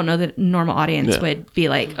 89, I don't know that a normal audience Yeah. would be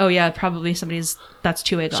like, oh yeah, probably that's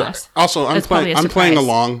two-way glass. Also, I'm That's probably playing. a I'm playing surprise.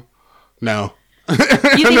 along. No. You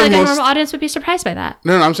think Under like a most- normal audience would be surprised by that?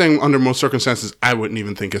 No, I'm saying under most circumstances, I wouldn't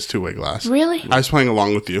even think it's two-way glass. Really? I was playing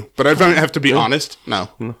along with you, but if I have to be honest, no.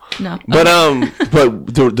 No. But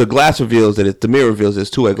but the glass reveals that the mirror reveals it's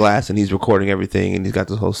two-way glass, and he's recording everything, and he's got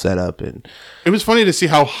this whole setup, and It was funny to see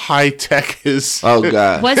how high tech his. oh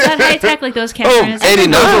god, Was that high tech like those cameras?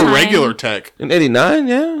 89. Those Fine. were regular tech. in '89,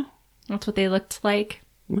 yeah, That's what they looked like.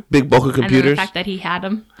 big bulk of And then the computers. fact that he had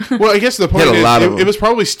them. Well, I guess the point Hit a is, lot of them. it was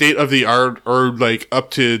probably state of the art or like up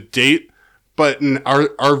to date. But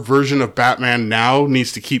our version of Batman now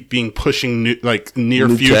needs to keep being pushing near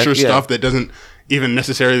New future tech, yeah. stuff that doesn't even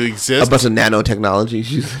necessarily A exist. bunch of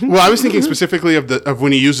nanotechnology. Well, I was thinking specifically of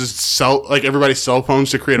when he uses everybody's cell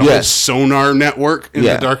phones to create a whole Yes. sonar network in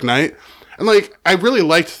Yeah. The Dark Knight. And I really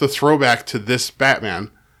liked the throwback to this Batman.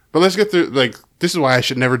 But let's get through this is why I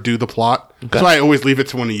should never do the plot. That's why I always leave it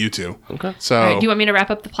to one of you two. Okay. So All right, do you want me to wrap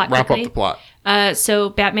up the plot wrap quickly? up the plot. So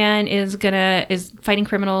Batman is fighting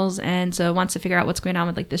criminals, and so wants to figure out what's going on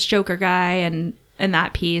with like this Joker guy and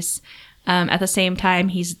that piece. At the same time,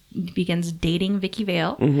 he begins dating Vicky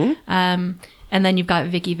Vale. And then you've got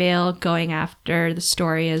Vicky Vale going after the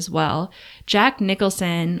story as well. Jack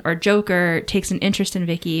Nicholson, or Joker, takes an interest in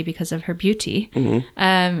Vicky because of her beauty,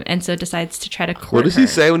 and so decides to try to court What does her. he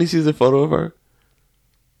say when he sees a photo of her?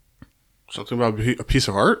 Something about a piece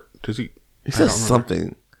of art? Does he? He says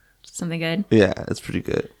something. Something good. Yeah, it's pretty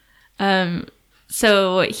good.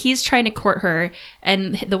 So he's trying to court her,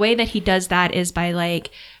 and the way that he does that is by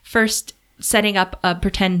like first setting up a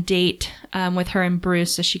pretend date with her and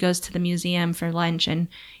Bruce. So she goes to the museum for lunch, and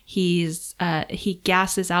he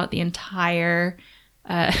gasses out the entire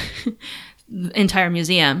entire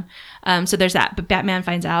museum. So there's that. But Batman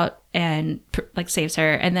finds out and like saves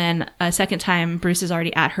her. And then a second time, Bruce is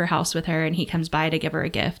already at her house with her, and he comes by to give her a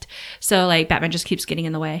gift. So like Batman just keeps getting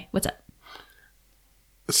in the way. What's up?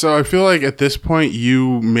 So I feel like at this point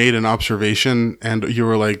you made an observation, and you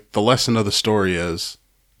were like, the lesson of the story is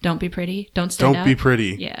Don't be pretty. Don't stand don't out. be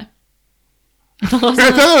pretty. Yeah. I thought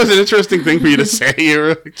that was an interesting thing for you to say. You were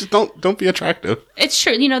like, just don't be attractive. It's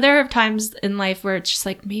true. You know, there are times in life where it's just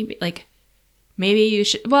like maybe you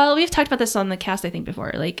should. Well, we've talked about this on the cast, I think,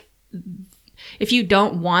 before. Like, if you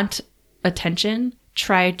don't want attention,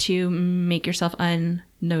 try to make yourself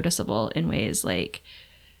unnoticeable in ways like,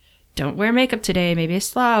 don't wear makeup today, maybe a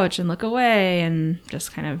slouch and look away, and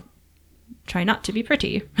just kind of try not to be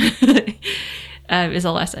pretty is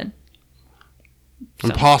a lesson.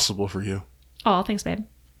 Impossible for you. Oh, thanks, babe.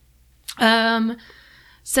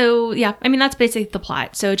 So yeah, I mean, that's basically the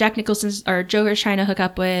plot. So Jack Nicholson's or Joker's trying to hook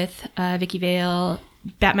up with Vicky Vale.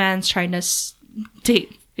 Batman's trying to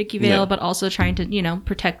date Vicky Vale, but also trying to, you know,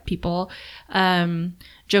 protect people.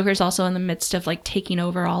 Joker's also in the midst of like taking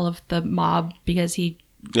over all of the mob because he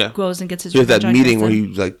goes and gets his. There's that revenge on meeting where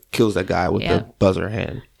Kristen. he like kills that guy with the buzzer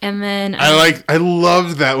hand. And then I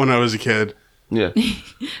loved that when I was a kid. Yeah.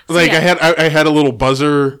 Like yeah. I had a little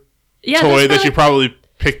buzzer toy that that's you probably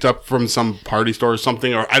picked up from some party store or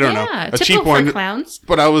something, or I don't know, a cheap typical one. for clowns.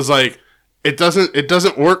 But I was like, it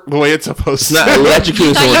doesn't work the way it's supposed to. Not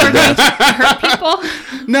electrocuting Thought you someone were to going death. to hurt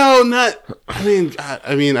people, No, not. I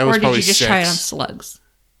mean, I was or did probably you just 6. try it on slugs?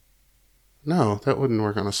 No, that wouldn't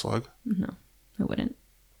work on a slug. No, it wouldn't.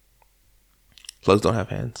 Slugs don't have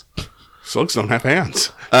hands. Slugs don't have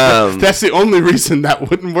hands. That's the only reason that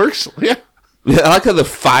wouldn't work. Yeah. Yeah, I like how the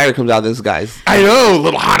fire comes out of this guy's. I know, a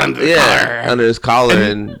little hot under the collar. Under his collar,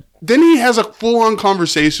 and Then he has a full-on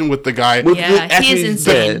conversation with the guy. Yeah, he is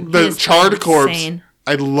insane. The He is charred corpse. insane.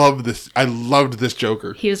 I love this. I loved this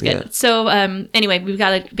Joker. He was good. Yeah. So anyway, we've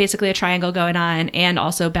got basically a triangle going on, and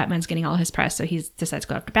also Batman's getting all his press, so he decides to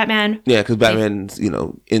go after Batman. yeah, because Batman's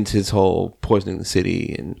into his whole poisoning the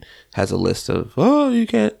city and has a list of you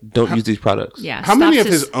don't use these products. Yeah. How many of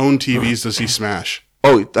stops his own TVs does he smash?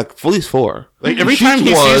 Oh, like at least 4. Like every Shoots time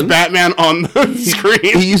he sees one, Batman on the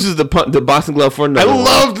screen, he uses the boxing glove for I another. one.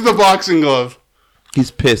 loved the boxing glove. He's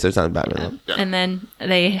pissed. There's not Batman. And then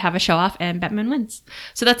they have a show off, and Batman wins.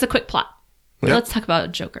 So that's a quick plot. Yeah. Let's talk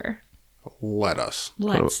about Joker. Let us.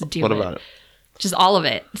 Let's do What it. about it? Just all of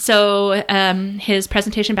it. So his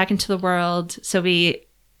presentation back into the world. So we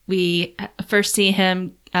first see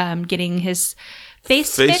him getting his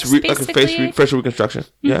face fixed, like a basically. facial reconstruction.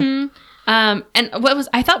 Yeah. And what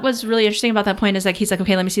I thought was really interesting about that point is like he's like,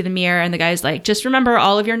 okay, let me see the mirror, and the guy's like, just remember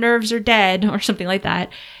all of your nerves are dead, or something like that.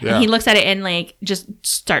 Yeah. And he looks at it and like just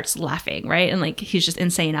starts laughing, right? And like he's just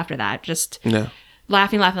insane after that, just Yeah.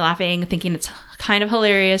 laughing, thinking it's kind of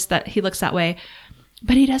hilarious that he looks that way.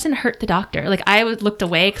 But he doesn't hurt the doctor. Like I looked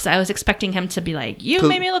away because I was expecting him to be like, "You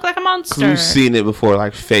made me look like a monster." We've seen it before,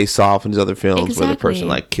 like Face Off and these other films where the person Exactly.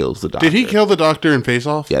 like kills the doctor. Did he kill the doctor in Face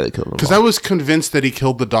Off? Yeah, they killed him. Because I was convinced that he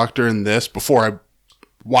killed the doctor in this before I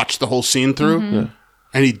watched the whole scene through,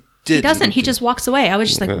 and he didn't. He doesn't. He just walks away. I was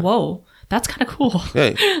just like, "Whoa, that's kind of cool."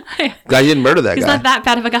 Hey, guy didn't murder that He's guy. not that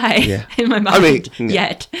bad of a guy Yeah. in my mind mean,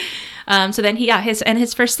 yeah. yet. So then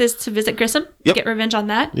his first is to visit Grissom, Yep. get revenge on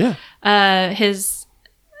that. Yeah,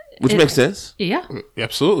 which makes sense. Yeah.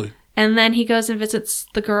 Absolutely. And then he goes and visits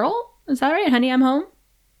the girl. Is that right? Honey, I'm home.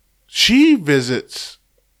 She visits.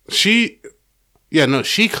 She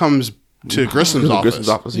comes to Grissom's office, Grissom's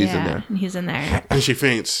office. He's in there. And he's in there. and she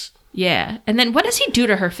faints. Yeah. And then what does he do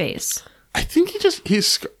to her face? I think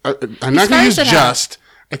I'm not going to use scars it up. just.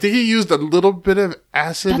 I think he used a little bit of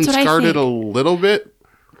acid That's and what I scarred it think. a little bit,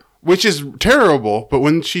 which is terrible. But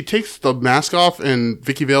when she takes the mask off and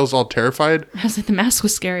Vicky Vale's all terrified, I was like, the mask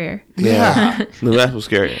was scarier. yeah, The mask was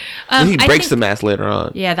scary. And he I breaks think- the mask later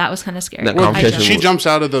on. Yeah, that was kind of scary. That I competition jumped. she jumps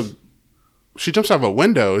out of a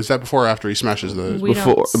window. Is that before or after he smashes the? We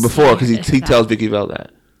don't Before, because see he that. tells Vicky Vale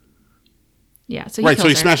that. Yeah, so he Right, so he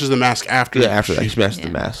kills her. smashes the mask after. Yeah, after that, he smashed the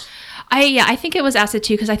mask. I think it was acid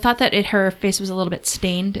too because I thought that her face was a little bit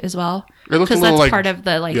stained as well. It looked a Because little that's like- part of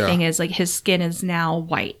the yeah. thing is like his skin is now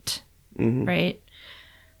white, right?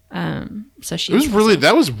 So she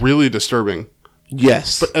That was really disturbing.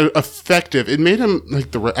 Yes. Effective. It made him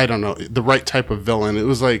like the right type of villain. It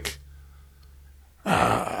was like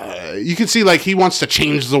you can see like he wants to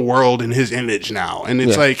change the world in his image now, and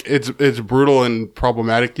it's Yeah. like it's brutal and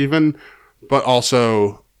problematic even, but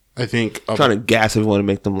also I think trying to gas everyone to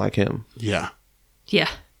make them like him. yeah. yeah.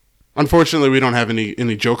 Unfortunately, we don't have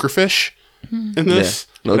any Joker fish, in this.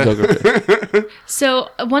 No Joker fish. So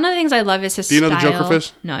one of the things I love is his Do you know style. the Joker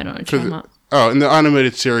fish? No, I don't know what you're talking about. Oh, in the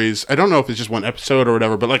animated series, I don't know if it's just one episode or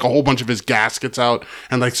whatever, but like a whole bunch of his gas gets out,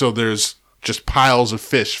 and like so there's just piles of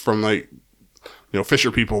fish from like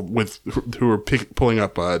fisher people who are pulling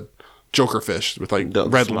up Joker fish with like The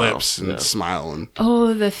red smile. lips and smile and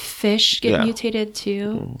Oh, the fish get Yeah. mutated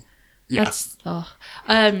too. yeah. That's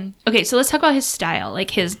okay. So let's talk about his style,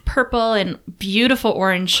 like his purple and beautiful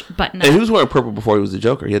orange button And he up. was wearing purple before he was the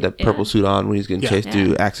Joker. He had that purple suit on when he was getting chased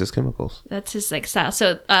through Axis Chemicals. That's his like style.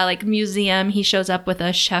 So like museum, he shows up with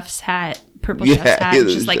a chef's hat, purple Yeah, chef's hat, he which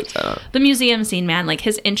has is a like chef's hat on. the museum scene, man. Like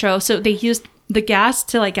his intro. So they used the gas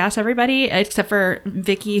to like gas everybody except for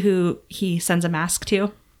Vicky, who he sends a mask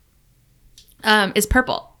to. Is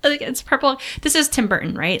purple. Like it's purple. This is Tim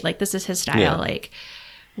Burton, right? Like this is his style. Yeah. Like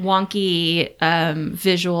wonky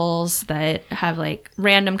visuals that have like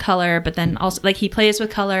random color, but then also like he plays with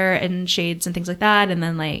color and shades and things like that. And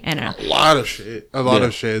then like I don't know. a lot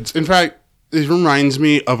of shades. In fact, it reminds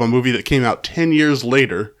me of a movie that came out 10 years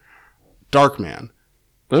later, Darkman.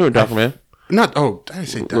 Remember Dark Man? Not did I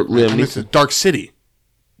say Dark? Liam I meant to- Dark City.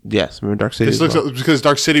 Yes, remember Dark City? This as looks well? because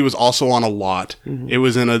Dark City was also on a lot. It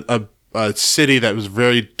was in a city that was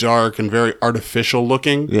very dark and very artificial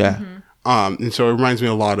looking. Yeah. And so it reminds me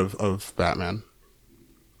a lot of Batman.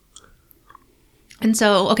 And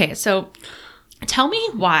so, okay, so tell me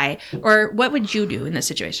why, or what would you do in this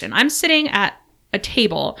situation? I'm sitting at a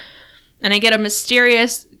table and I get a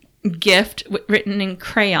mysterious gift written in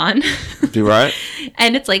crayon. You right?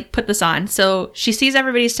 And it's like, put this on. So she sees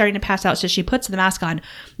everybody starting to pass out. So she puts the mask on.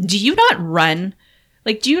 Do you not run?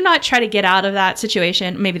 Like, do you not try to get out of that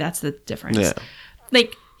situation? Maybe that's the difference. Yeah.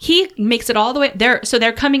 Like, he makes it all the way there. So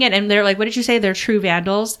they're coming in and they're like, what did you say? They're true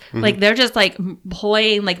vandals. Like, they're just like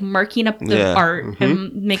playing, like murking up the Yeah. art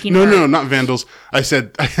and making No, art. no, not vandals. I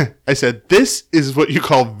said this is what you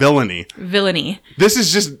call villainy. Villainy. This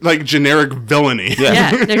is just like generic villainy.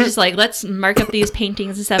 Yeah, they're just like, let's mark up these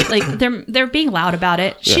paintings and stuff. Like they're being loud about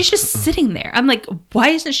it. She's just sitting there. I'm like, why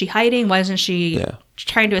isn't she hiding? Why isn't she Yeah.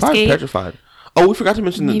 trying to Probably escape? petrified. Oh, we forgot to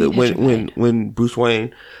mention Maybe that when Bruce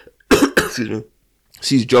Wayne excuse me,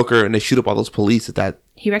 sees Joker and they shoot up all those police at that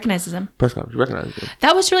He recognizes him. press conference, he recognizes him.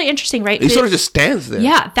 That was really interesting, right? He sort of Because- just stands there.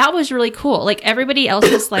 yeah, that was really cool. Like everybody else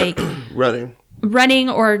is like Running. running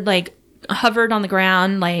or like hovered on the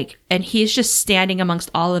ground, like, and he's just standing amongst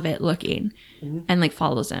all of it, looking, and like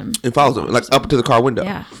follows him. And follows him, like up to the car window.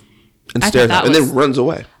 Yeah, And I stares thought at him. that And was- then runs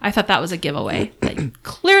away. I thought that was a giveaway. Like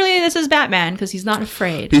clearly, this is Batman because he's not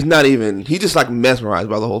afraid. He's not even, he's just like mesmerized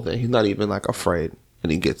by the whole thing. He's not even like afraid.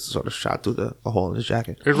 And he gets sort of shot through the hole in his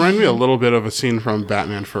jacket. It reminded me a little bit of a scene from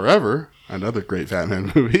Batman Forever, another great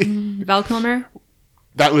Batman movie. Val Kilmer.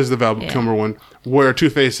 That was the Val Kilmer one, where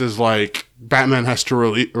Two-Face is like, Batman has to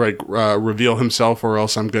reveal himself or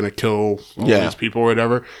else I'm going to kill all these people or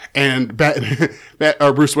whatever. And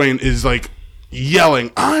Bruce Wayne is like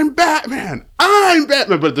yelling, I'm Batman!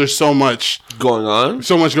 But there's so much Going on?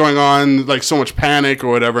 going on, like so much panic or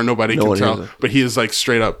whatever, nobody No can one tell. hears it. But he is like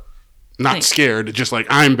straight up not Like- scared, just like,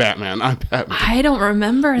 I'm Batman. I don't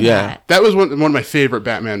remember Yeah. that. That was one of my favorite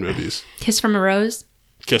Batman movies. Kiss from a Rose.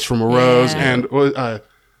 Kiss from a Rose Yeah. and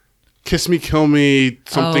Kiss Me, Kill Me,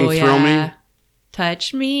 Something Oh, Thrill yeah. Me.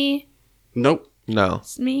 Touch me. Nope. No.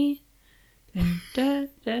 Kiss me. Da,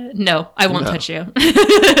 da. No, I won't touch you.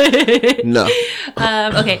 No.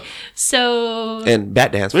 Okay, so And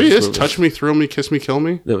Bat Dance for Maybe it this is movie. Touch Me, Thrill Me, Kiss Me, Kill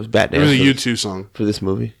Me. There was Bat It was Dance a U2 song. for this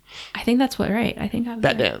movie. I think that's what right. I think I'm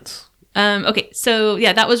Bat right. Dance. Okay, so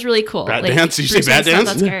yeah, that was really cool. Bat dance? You say Bruce bat Wayne's not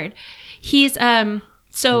dance? that scared. He's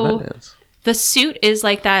so Bat Dance. the suit is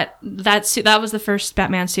like that suit that was the first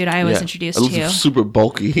Batman suit I was Yeah. introduced It was to. super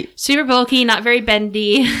bulky. Super bulky, not very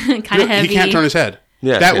bendy, kind of heavy. He can't turn his head.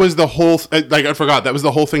 Yeah, that yeah. was the whole. I forgot. That was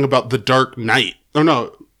the whole thing about the Dark Knight. Oh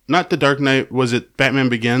no, not the Dark Knight. Was it Batman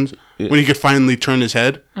Begins when he could finally turn his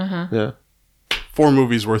head? Yeah. 4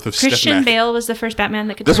 movies worth of stiff Christian neck. Bale was the first Batman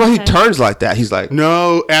that could. That's turn why he his head. turns like that. He's like,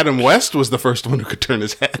 No, Adam West was the first one who could turn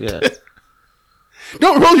his head. yeah.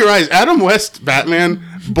 Don't roll your eyes. Adam West Batman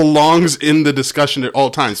belongs in the discussion at all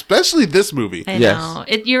times, especially this movie. I Yes. know.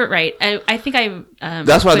 You're right. I think I.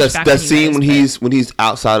 That's why pushed that back on you scene guys, when but- he's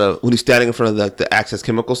outside of when he's standing in front of the Access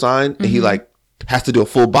Chemical sign and he like has to do a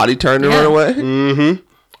full body turn to Yeah. run away.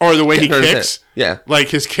 Or the way he Turn his kicks. head. Yeah. Like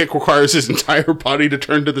his kick requires his entire body to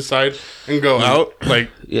turn to the side and go out. Like,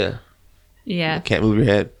 Yeah. Yeah, Can't move your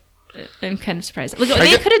head. I'm kind of surprised. Look, they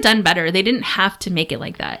get- could have done better. They didn't have to make it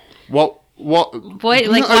like that. well. Boy,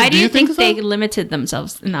 like, No, why do you think so? they limited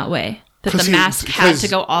themselves in that way? That the 'Cause mask had because- to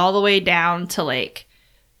go all the way down to like.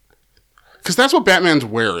 Because that's what Batman's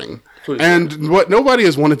wearing. And what nobody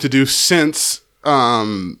has wanted to do since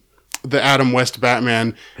the Adam West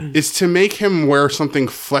Batman is to make him wear something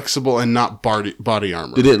flexible and not body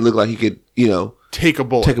armor. It didn't look like he could, Take a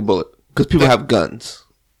bullet. because people have guns.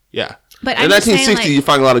 Yeah. But In I'm just saying, 1960, like, you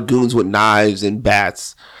find a lot of goons with knives and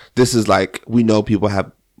bats. This is like, we know people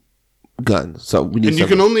have guns, so we need. And you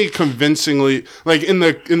can only convincingly, like in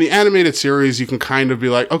the animated series, you can kind of be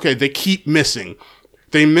like, okay, they keep missing.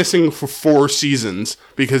 They missing for 4 seasons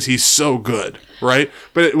because he's so good, right?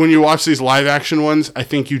 But when you watch these live action ones, I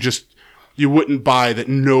think you wouldn't buy that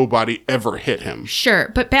nobody ever hit him.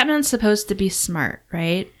 sure, but Batman's supposed to be smart,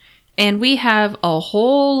 right? And we have a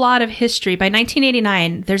whole lot of history. By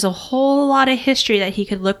 1989, there's a whole lot of history that he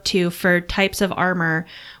could look to for types of armor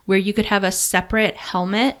where you could have a separate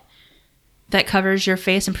helmet that covers your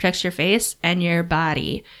face and protects your face and your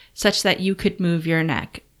body such that you could move your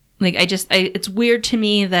neck. Like, it's weird to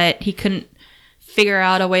me that he couldn't figure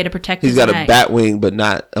out a way to protect his He's got neck. a bat wing, but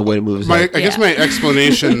not a way to move his I head. guess my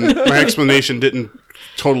explanation didn't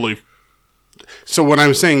totally. So when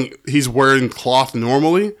I'm saying he's wearing cloth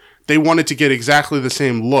normally, they wanted to get exactly the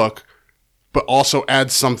same look, but also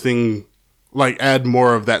add something, like add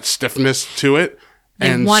more of that stiffness to it.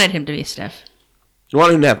 They wanted him to be stiff, You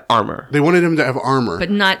want him to have armor. They wanted him to have armor.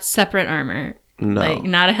 but not separate armor. No. Like,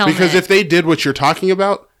 not a helmet. Because if they did what you're talking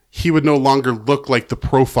about, he would no longer look like the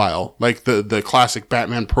profile, like the classic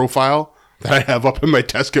Batman profile that I have up in my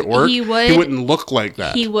desk at work. He would- He wouldn't look like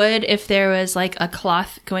that. he would if there was like a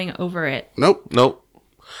cloth going over it. Nope.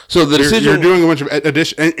 So the decision. You're doing a bunch of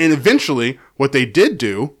addition, and eventually, what they did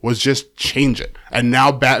do was just change it, and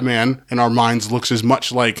now Batman in our minds looks as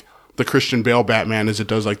much like the Christian Bale Batman as it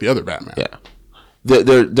does like the other Batman. Yeah.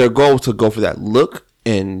 Their goal was to go for that look,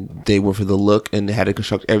 and they went for the look, and they had to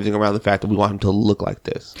construct everything around the fact that we want him to look like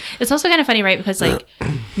this. It's also kind of funny, right? Because like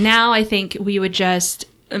now I think we would just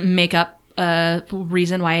make up a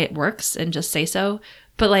reason why it works and just say so.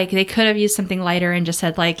 But like they could have used something lighter and just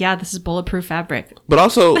said like, yeah, this is bulletproof fabric. But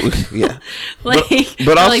also, yeah. Like, but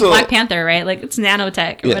or, like also- Black Panther, right? Like it's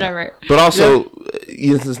nanotech or Yeah. whatever. But also,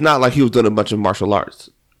 it's not like he was doing a bunch of martial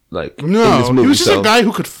arts. Like, in No, this movie, he was just so a guy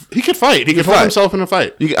who could fight. He could hold fight. himself in a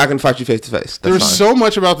fight. I can fight you face to face. There was That's so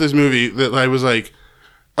much about this movie that I was like,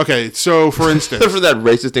 okay, so for instance, Except for that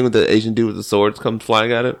racist thing with the Asian dude with the swords comes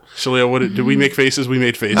flying at it. Shalia, what did we make faces? We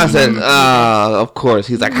made faces. I said, of course.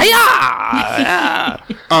 He's like, hiya!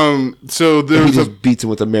 So there He was just beats him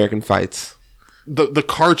with American fights. the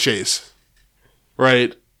car chase,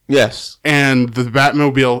 right? Yes. And the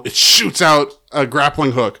Batmobile, it shoots out a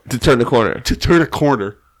grappling hook To turn the corner. to turn a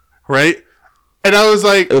corner, right? And I was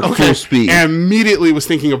like, At okay. full speed. And immediately was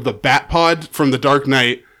thinking of the Batpod from The Dark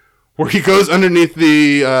Knight, where he goes underneath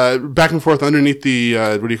the, back and forth underneath the,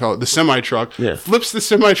 what do you call it? The semi-truck. Yeah. Flips the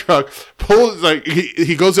semi-truck, pulls, like,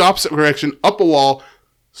 he goes the opposite direction, up a wall,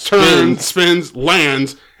 turns, spins,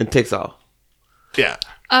 lands. And takes off. Yeah.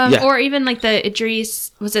 Yeah. Or even like the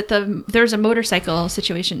Idris, there's a motorcycle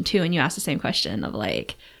situation too, and you asked the same question of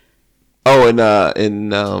like, Oh, in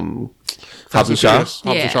Hobbs and Shaw. Hobbs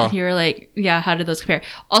and Shaw. you were like, yeah, how did those compare?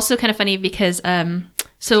 Also kind of funny because,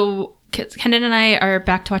 so Kendon and I are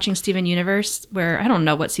back to watching Steven Universe, where I don't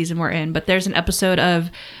know what season we're in, but there's an episode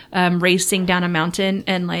of racing down a mountain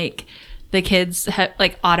and like the kids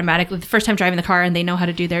like automatically the first time driving the car and they know how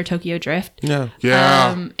to do their Tokyo drift. Yeah.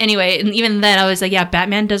 Yeah. Anyway, and even then I was like, yeah,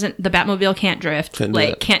 the Batmobile can't drift. Can't do like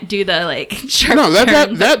that. can't do the like sharp No,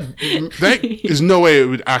 turn. that is no way it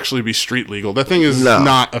would actually be street legal. That thing is No.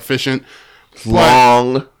 not efficient.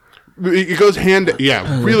 Long. It goes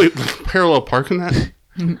really parallel parking that.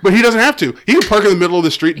 But he doesn't have to. He can park in the middle of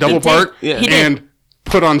the street, double park, Yeah. He did. and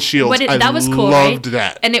put on shields. That was cool. Loved right?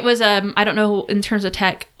 that. And it was I don't know in terms of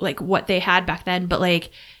tech like what they had back then, but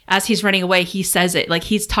like as he's running away, he says it like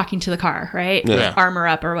he's talking to the car, right? Yeah. Armor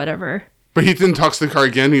up or whatever. But he then talks to the car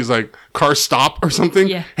again. He's like, "Car stop" or something.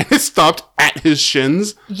 Yeah. And it stopped at his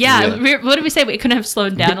shins. Yeah. What did we say? We couldn't have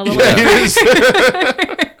slowed down a little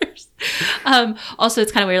bit. Also,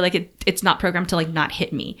 it's kind of weird. Like it's not programmed to like not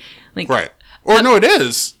hit me. Like Right. Or no, it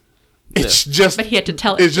is. It's just. But he had to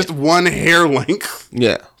tell it It's just one hair length.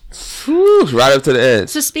 Yeah. Whew, right up to the edge.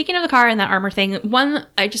 So speaking of the car and that armor thing,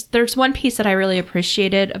 there's one piece that I really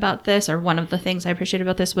appreciated about this, or one of the things I appreciated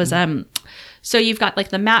about this was so you've got like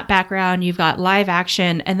the matte background, you've got live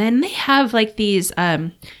action, and then they have like these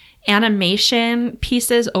animation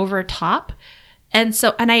pieces over top. And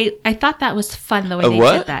I thought that was fun the way they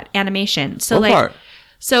what? did that animation. So What like part?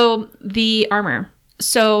 so the armor.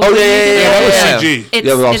 So Oh, yeah. That was CG. It's,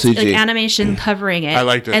 Yeah, it was all it's CG. like animation covering it. I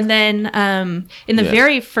liked it. And then in the Yeah.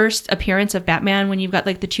 very first appearance of Batman, when you've got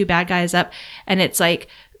like the two bad guys up, and it's like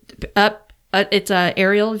up it's a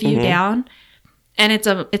aerial view Mm-hmm. down, and it's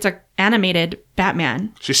a animated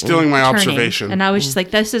Batman. She's stealing my turning. observation. And I was just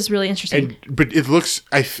like, this is really interesting. But it looks.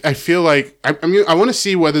 I feel like. I mean, I want to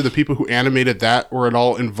see whether the people who animated that were at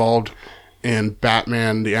all involved in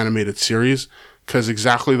Batman the animated series, because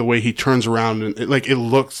exactly the way he turns around and it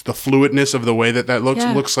looks, the fluidness of the way that looks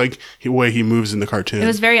Yeah. looks like the way he moves in the cartoon. It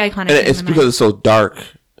was very iconic. And in it's my because mind. it's so dark.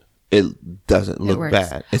 It doesn't look works.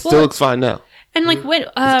 bad. It Well, still looks fine now. And like when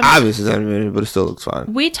Obviously, it's animated, but it still looks fine.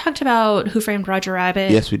 we talked about Who Framed Roger Rabbit.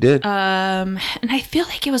 Yes, we did. And I feel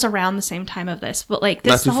like it was around the same time of this, but like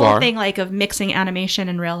Not this too the whole far. thing like of mixing animation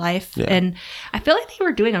and real life, Yeah. and I feel like they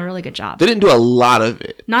were doing a really good job. They didn't do a lot of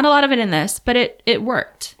it. Not a lot of it in this, but it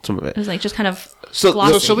worked. Some of it. It was like just kind of So-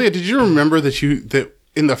 glossy. So Shalia, did you remember that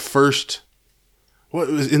in the first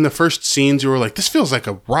scenes you were like, this feels like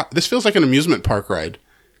an amusement park ride.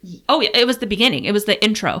 Oh yeah, it was the beginning. It was the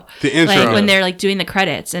intro. The intro. like when they're like doing the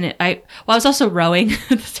credits, and I was also rowing at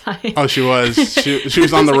the time. Oh, she was. She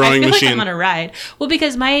was on the I rowing feel machine. Like I'm on a ride. Well,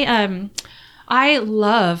 because my I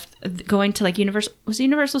loved going to like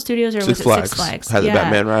Universal Studios or was Six it Flags. Six Flags? Had the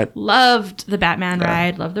Batman ride. Loved the Batman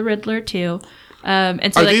ride. Loved the Riddler too.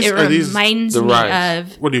 And so Are like these- it are these reminds the me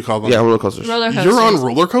rides? of What do you call them? Yeah, roller coasters. roller coasters. You're on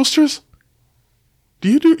roller coasters?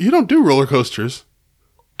 You don't do roller coasters?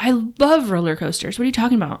 I love roller coasters. What are you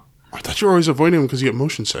talking about? I thought you were always avoiding them because you get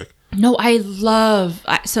motion sick. No, I love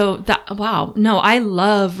I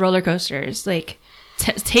love roller coasters. Like,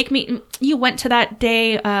 take me. You went to that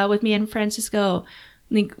day with me in Francisco.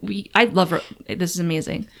 Like this is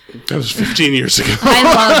amazing. That was 15 years ago. I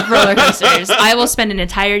love roller coasters. I will spend an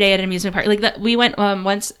entire day at an amusement park. Like that, we went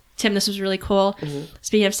once. Tim, this was really cool. Mm-hmm.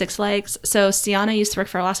 Speaking of Six Flags, so Sienna used to work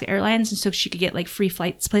for Alaska Airlines, and so she could get like free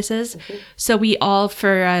flights places. Mm-hmm. So we all,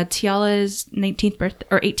 for Tiala's 19th birthday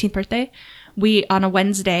or 18th birthday, we on a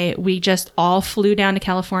Wednesday we just all flew down to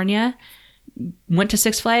California, went to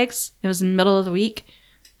Six Flags. It was in the middle of the week,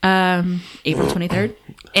 April 23rd,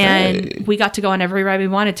 and Hey. we got to go on every ride we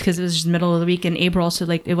wanted because it was just the middle of the week in April, so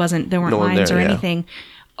like there weren't No one lines there, or yeah. anything.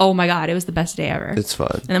 Oh my god, it was the best day ever. It's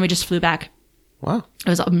fun. And then we just flew back. Wow. It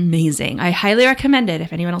was amazing. I highly recommend it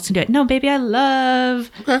if anyone else can do it. No, baby, I love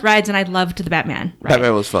rides, and I loved the Batman ride.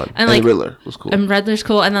 Batman was fun. And like- the Riddler was cool. And Riddler's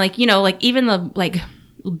cool, and then like even the like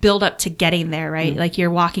build up to getting there, right? Like you're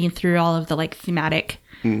walking through all of the like thematic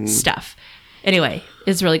stuff. Anyway,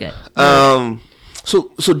 it's really good.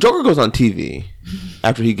 So Joker goes on TV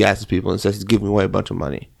after he gasses people and says he's giving away a bunch of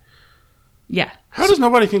money. Yeah, How does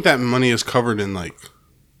nobody think that money is covered in like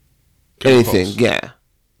Anything, chemicals? yeah.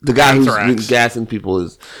 The guy who's Anthrax. been gassing people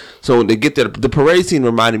is. So when they get there, the parade scene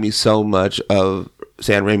reminded me so much of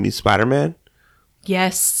Sam Raimi's Spider-Man,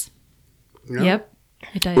 yes, Yeah. yep,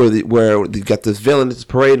 it does. where you got this villain, this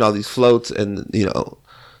parade, and all these floats, and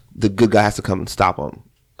the good guy has to come and stop him.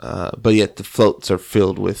 But yet the floats are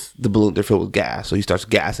filled with they're filled with gas, so he starts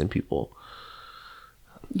gassing people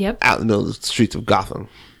Yep, out in the middle of the streets of Gotham.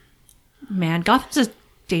 man, Gotham's a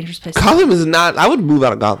dangerous place. Gotham is not. I would move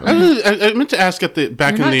out of Gotham. I meant to ask back You're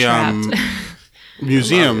in not the trapped.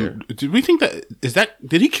 museum. Did we think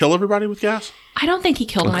did he kill everybody with gas? I don't think he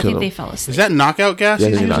killed him. I kill think him. they fell asleep. Is that knockout gas? Yeah,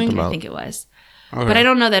 he's he knocked using? him out. I think it was. Okay. But I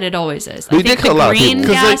don't know that it always is. But I he think did kill a the lot of green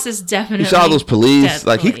people. 'Cause, gas is definitely. You saw those police.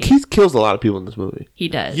 Like deadly. he kills a lot of people in this movie. He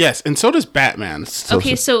does. Yes, and so does Batman.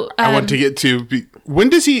 Okay, so I want to get to when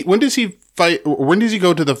does he fight? When does he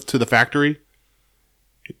go to the factory?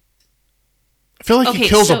 I feel like he Okay,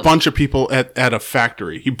 kills a so- bunch of people at a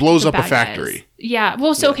factory. He blows up a bad factory. guys. Yeah.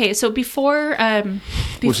 Well, so okay, so before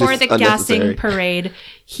before is the unnecessary. gassing parade,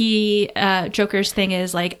 Joker's thing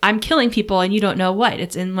is like, I'm killing people and you don't know what.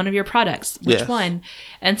 It's in one of your products. Which Yes. one?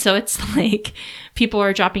 And so it's like people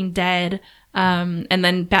are dropping dead. And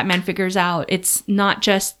then Batman figures out it's not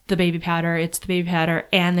just the baby powder, it's the baby powder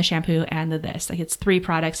and the shampoo and the this. Like it's 3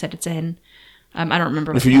 products that it's in. I don't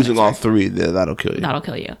remember. If you're using all 3, then that'll kill you. that'll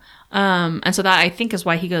kill you. And so that I think is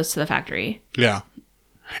why he goes to the factory. Yeah,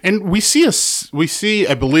 and we see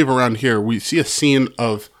I believe around here we see a scene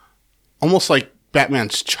of almost like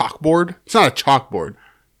Batman's chalkboard. It's not a chalkboard,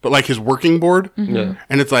 but like his working board. Yeah.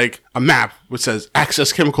 And it's like a map which says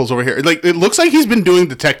access chemicals over here. Like it looks like he's been doing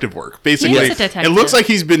detective work. Basically, He is a detective. It looks like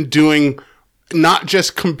he's been doing not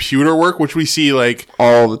just computer work, which we see like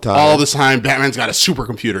All the time. all the time. Batman's got a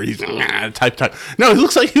supercomputer. He's type. No, it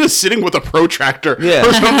looks like he was sitting with a protractor Yeah.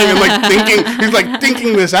 or something and like thinking. He's like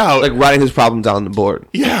thinking this out. Like writing his problems down on the board.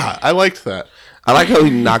 Yeah, I liked that. I like how he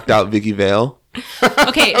knocked out Vicky Vale.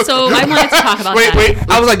 Okay, so I wanted to talk about Wait, that. wait.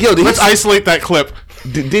 I was like, yo, Let's isolate that clip.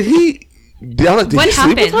 did he Did what he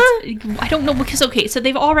sleep with happened? her? I don't know because so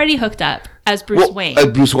they've already hooked up as Bruce Wayne.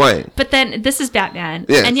 Bruce Wayne. But then this is Batman.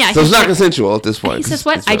 Yeah. And yeah, so it's he's not like- consensual at this point. He says,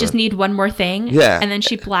 "What? I just need one more thing." Yeah. And then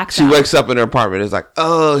she blacks She out. wakes up in her apartment. It's like,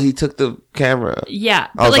 oh, he took the camera. Yeah.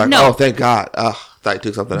 I was But like, no. oh, thank God. Ugh, thought he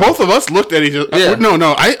took something else. Both of us looked at each other. Yeah.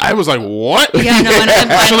 No. I was like, what? Yeah, no, and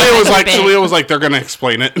Shalia was like, they're gonna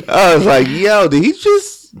explain it. I was like, yo, did he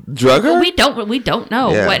just drug her? We don't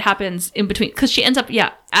know Yeah. what happens in between because she ends up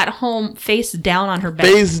at home face down on her bed.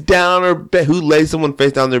 Face down her bed. Who lays someone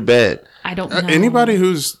face down their bed? I don't know. Anybody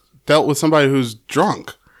who's dealt with somebody who's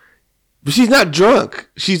drunk, But she's not drunk.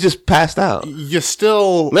 She's just passed out. you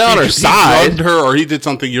still Not on her he side. drugged her, or he did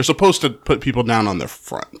something. You're supposed to put people down on their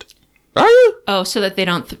front. Are you? Oh, so that they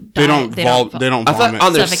don't. They don't. They don't I thought vomit.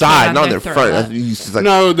 on their Suffocate side, on not on their their throat. front. It's like,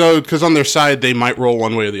 No, because on their side they might roll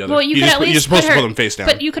one way or the other. Well, you could just at least you're supposed put to her, put them face down.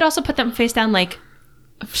 But you could also put them face down, like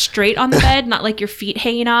straight on the bed, not like your feet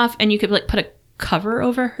hanging off, and you could like put a cover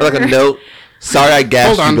over her, like a note. Sorry, I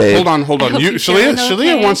gassed hold on, you, babe. hold on. hope You, you're Shalia, doing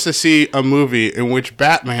Shalia okay. wants to see a movie in which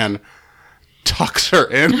Batman tucks her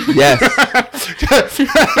in. Yes.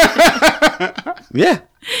 Yeah.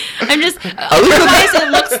 I'm just least otherwise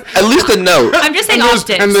it looks. At least a note. I'm just saying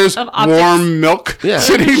optics. and there's of optics. warm milk Yeah.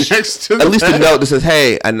 sitting next to the At least a bed. note that says,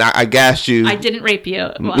 "Hey, I gassed you. I didn't rape you.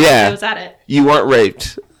 Well, Yeah. I was at it. You weren't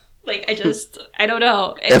raped." Like I don't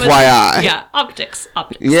know. It was- FYI. yeah, optics.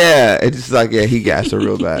 Yeah, it's just like, yeah, he gassed her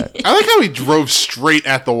real bad. I like how he drove straight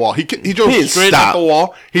at the wall. He drove He didn't straight at stop. the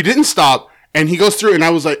wall. He didn't stop, and he goes through. And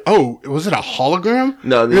I was like, "Oh, was it a hologram?"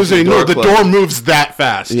 No, it was the door the closed. door moves that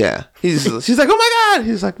fast. Yeah, she's like, "Oh my God!"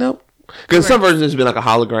 He's like, "Nope." Because some versions it's been like a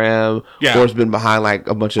hologram, Yeah. or it's been behind like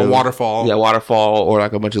a bunch of waterfall. Yeah, waterfall, or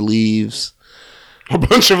like a bunch of leaves. A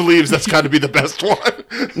bunch of leaves. That's got to be the best one.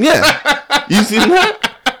 Yeah, you seen that?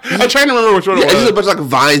 I'm trying to remember which one Yeah, it it's just a was. bunch of like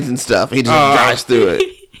vines and stuff. He just drives through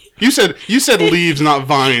it. You said leaves, not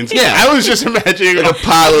vines. Yeah. I was just imagining Like a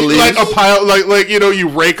pile of leaves. like a pile, like you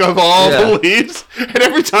rake up all Yeah. the leaves, and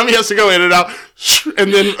every time he has to go in and out,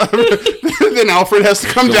 and then then Alfred has to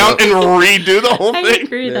come down and redo the whole I thing.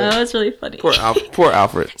 agree. That was really funny. Poor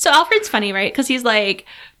Alfred. So Alfred's funny, right? Because he's like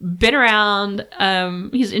been around.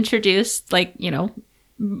 He's introduced like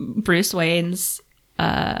Bruce Wayne's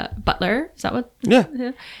butler. Is that what? Yeah,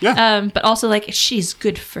 Yeah. But also like she's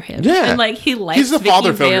good for him. Yeah. And like he likes. He's the Vicky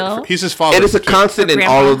father Vale. figure. He's his father. and it's a figure. constant in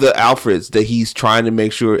Grandpa. all of the Alfreds that he's trying to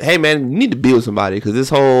make sure. Hey, man, you need to be with somebody because this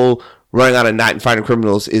whole running out at night and fighting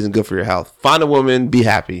criminals isn't good for your health. Find a woman, be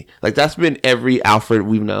happy. Like that's been every Alfred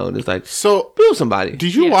we've known. It's like So, be with somebody.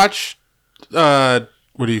 did you watch? What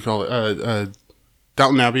do you call it?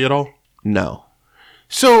 Downton Abbey at all? No.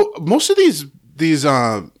 So most of these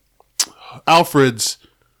Alfreds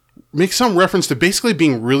make some reference to basically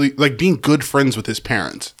being really like being good friends with his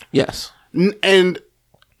parents, Yes. and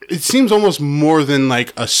it seems almost more than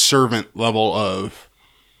like a servant level of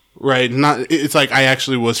right. Not it's like I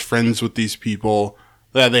actually was friends with these people.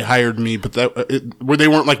 That they hired me, but where they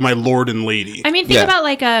weren't like my lord and lady. I mean, think Yeah. about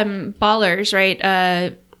like ballers,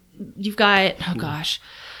 right? You've got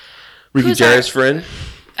Ricky Who's Gervais' that? friend.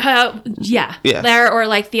 yeah, Yeah. there or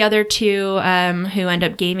like the other two who end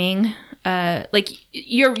up gaming. Like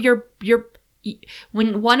you're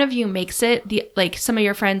when one of you makes it, the like some of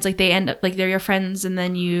your friends like they end up like they're your friends, and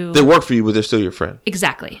then you They work for you, but they're still your friend.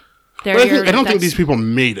 exactly. They're But I your, don't think that's- these people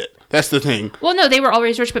made it. That's the thing. Well, no, they were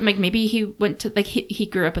always rich, but like maybe he went to like he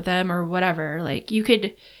grew up with them or whatever. Like you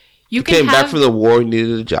can Came have back from the war, he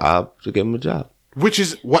needed a job, to give him a job. Which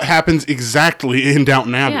is what happens exactly in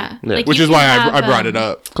Downton Abbey. yeah, Yeah. like, Which you is can why have, I brought it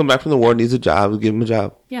up. Come back from the war, needs a job, give him a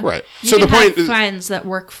job. Yeah. Right. You So can the point have is- friends that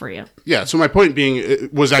work for you. Yeah, so my point being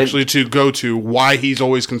was actually to go to why he's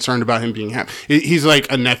always concerned about him being happy. He's like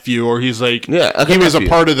a nephew, or he's like Yeah, like he a was nephew. a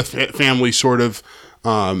part of the family, sort of,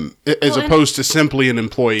 as and- opposed to simply an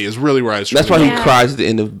employee. Is really where I was. That's why trying he to Yeah. cries at the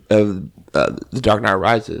end of The Dark Knight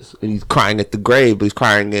Rises. And he's crying at the grave, but he's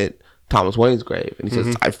crying at Thomas Wayne's grave. And he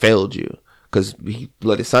says, I failed you because he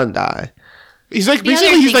let his son die. He's like other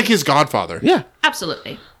basically he's thing- like his godfather. Yeah.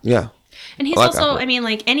 Absolutely. Yeah. And he's I like also, Alfred. I mean,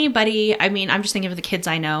 like anybody, I mean, I'm just thinking of the kids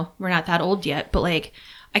I know. We're not that old yet, but like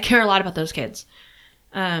I care a lot about those kids.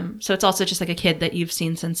 So it's also just like a kid that you've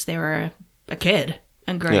seen since they were a kid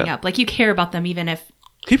and growing Yeah. up. Like you care about them even if,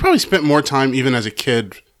 He probably spent more time even as a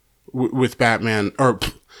kid with Batman or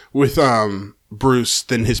with Bruce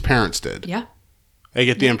than his parents did. yeah. I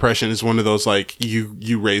get the impression it's one of those like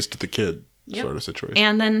you raised the kid Yep. sort of situation.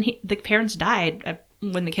 And then the parents died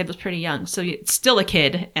when the kid was pretty young. So it's still a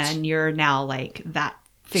kid and you're now like that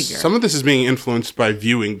figure. Some of this is being influenced by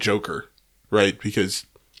viewing Joker, right? Because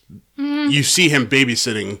you see him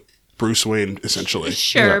babysitting Bruce Wayne, essentially.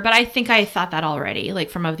 Sure, but I think I thought that already, like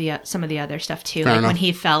from some of the other stuff too. Fair like enough. when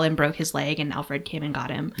he fell and broke his leg, and Alfred came and got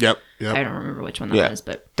him. Yep. I don't remember which one that Yeah. was,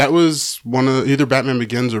 but That was one of either Batman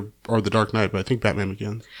Begins or The Dark Knight, but I think Batman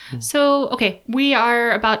Begins. so okay, we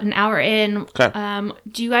are about an hour in. Okay.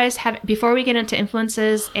 Do you guys have, before we get into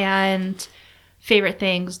influences and favorite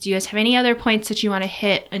things, do you guys have any other points that you want to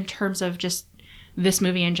hit in terms of just this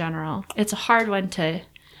movie in general? It's a hard one to.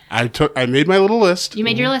 I made my little list. You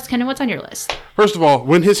made your list. Kind of what's on your list? First of all,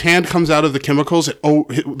 when his hand comes out of the chemicals,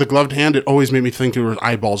 the gloved hand, it always made me think there were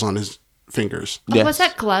eyeballs on his fingers. Oh, Yes. was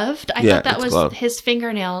that gloved? I Yeah, thought that it's was gloved. his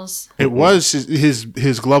fingernails. It was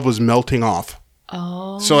his glove was melting off.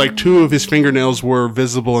 Oh. So like 2 of his fingernails were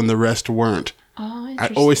visible and the rest weren't. Oh, I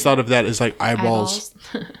interesting. always thought of that as like eyeballs.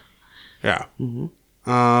 Yeah.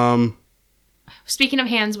 Speaking of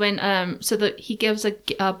hands, when he gives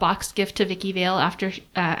a box gift to Vicky Vale after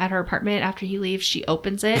at her apartment after he leaves, she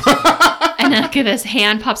opens it, and then this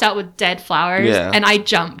hand pops out with dead flowers, Yeah. and I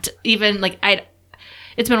jumped. Even like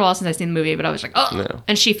it's been a while since I've seen the movie, but I was like, oh, Yeah.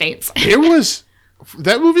 and she faints.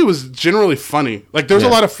 That movie was generally funny. Like there's a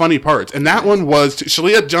lot of funny parts, and that one was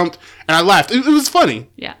Shalia jumped and I laughed. It was funny.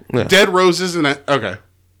 Yeah, Yeah. Dead roses and okay.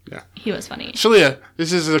 he was funny. Shalia,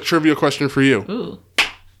 this is a trivia question for you. Ooh,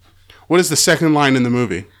 What is the second line in the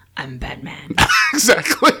movie? I'm Batman.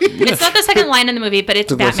 Exactly. It's not the second line in the movie, but it's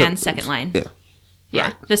So that's Batman's it. second line. Yeah.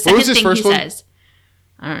 Yeah, the was second his thing he first one? says.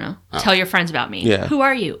 I don't know. Tell your friends about me. Yeah. Who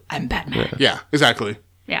are you? I'm Batman. Yeah, exactly.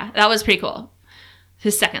 Yeah, that was pretty cool.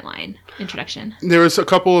 His second line introduction. There was a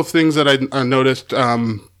couple of things that I noticed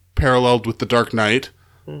paralleled with The Dark Knight.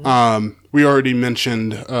 We already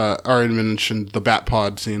mentioned the Bat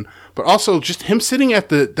Pod scene, but also just him sitting at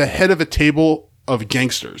the head of a table of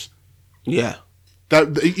gangsters. Yeah.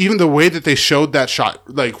 That even the way that they showed that shot,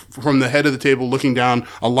 like from the head of the table looking down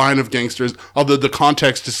a line of gangsters, although the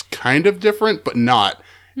context is kind of different, but not.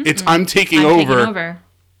 It's I'm taking over,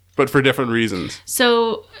 but for different reasons.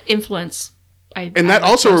 So influence. And I that would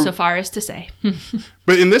also- go so far as to say.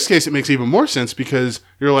 But in this case, it makes even more sense because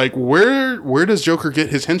you're like, where does Joker get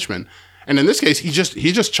his henchmen? And in this case, he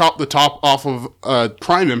just chopped the top off of a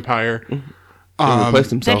crime empire Replaced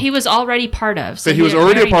That himself. he was already part of. So that he was didn't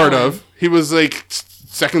already a marry part no one. of. He was like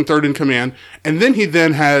second, third in command, and then he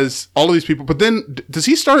has all of these people. But then does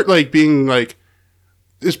he start like being like,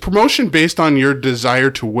 is promotion based on your desire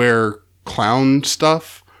to wear clown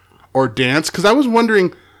stuff or dance? Because I was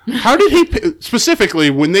wondering, how did he specifically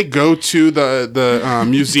when they go to the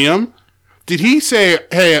museum? Did he say,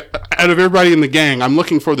 hey, out of everybody in the gang, I'm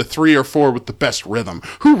looking for the 3 or 4 with the best rhythm?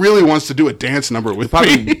 Who really wants to do a dance number with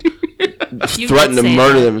me? You Threatened did to say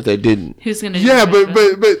murder that. them if they didn't. Who's gonna? Yeah, do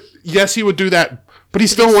it? but yes, he would do that. But he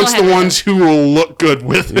still he wants still the had ones who will look good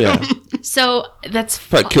with him. Yeah. So that's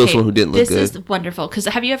Probably kill someone who didn't look This good. is wonderful because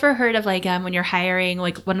have you ever heard of like when you're hiring,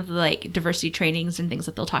 like one of the like diversity trainings and things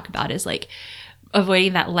that they'll talk about is like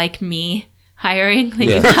avoiding that like me hiring. Like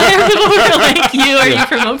Yeah. you hire people who are like you, or you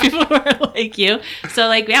promote people who are like you. So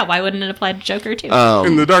like why wouldn't it apply to Joker too?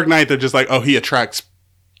 In The Dark Knight, they're just like, oh, he attracts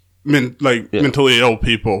mentally ill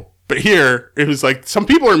people. But here, it was like some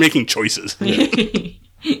people are making choices.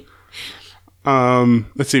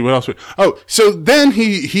 Let's see what else. So then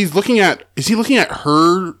he's looking at. Is he looking at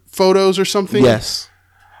her photos or something? Yes.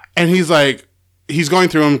 And he's like, he's going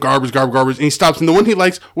through them, garbage, and he stops. And the one he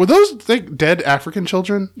likes were those like dead African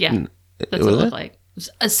children. Yeah, that's was what it it? looked like.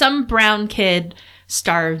 Some brown kid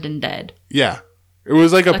starved and dead. Yeah, it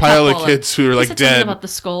was like a pile of couple kids who were Was like it something dead. about the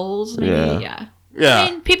skulls. Maybe? Yeah. Yeah. Yeah.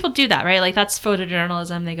 I mean, people do that, right? Like that's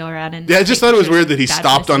photojournalism. They go around and Yeah, I just take thought it was pictures weird of that he bad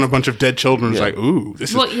stopped on a places. bunch of dead children. It's Yeah. like, ooh, this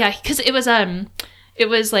is. Well, yeah, because it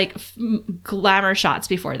was like glamour shots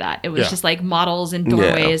before that. It was Yeah. just like models in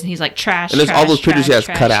doorways, Yeah. and he's like trash. And there's all those pictures he has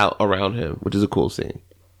trash. cut out around him, which is a cool scene.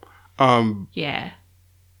 Yeah,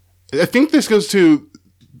 I think this goes to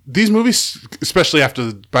these movies, especially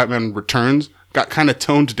after Batman Returns, got kind of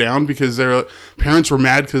toned down because their parents were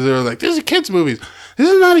mad because they were like, "This is a kids' movie. This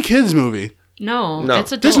is not a kids' movie. no, No.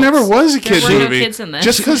 it's adults. This never was a kids' there were movie. No kids in this.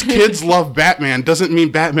 Just because kids love Batman doesn't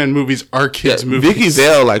mean Batman movies are kids' movies." Vicky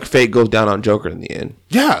Vale, like, fate goes down on Joker in the end.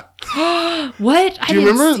 Yeah, What? I Do you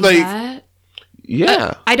didn't remember, see like- that.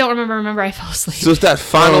 Yeah. I don't remember. I fell asleep. So it's that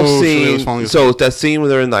final Oh, so they was falling scene. asleep. So it's that scene where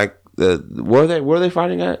they're in like where are they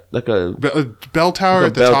fighting at? Like a Bell Tower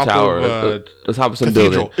at the bell top tower of at the top of some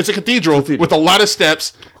cathedral. building. It's a cathedral with a lot of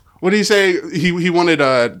steps. What did he say? He wanted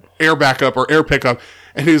air backup or air pickup,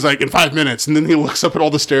 and he was like, in 5 minutes. And then he looks up at all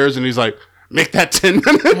the stairs and he's like, make that 10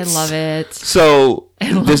 minutes. I love it. So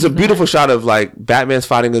there's a beautiful shot of like Batman's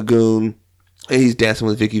fighting a goon, and he's dancing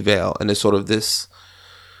with Vicky Vale, and it's sort of this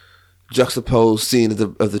juxtaposed scene of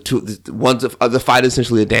the two. The fight is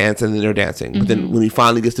essentially a dance, and then they're dancing. But then when he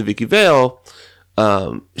finally gets to Vicky Vale,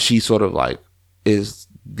 she sort of like is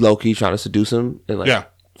low key trying to seduce him, and like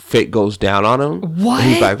Fate goes down on him. What?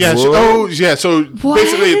 And he's like, Yeah. So What?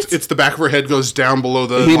 basically, it's the back of her head goes down below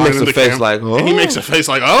the. He line makes of a the face cam, like, and he makes a face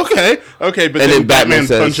like, okay. But and then Batman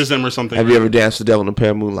says, punches him or something. Have you ever danced the devil in a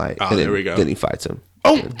pale moonlight? Oh, and there we go. Then he fights him.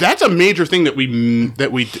 Oh, that's a major thing that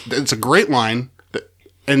we. It's a great line,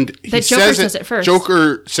 and he That Joker says it first.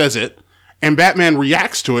 Joker says it, and Batman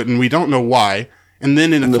reacts to it, and we don't know why. And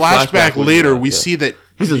then in a the flashback flashback later, later, we yeah. see that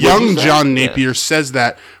says, "What'd young you say?" John Yeah. Napier says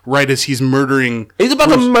that right as he's murdering. He's about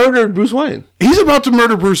to murder Bruce Wayne. He's about to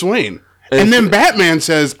murder Bruce Wayne, and then Batman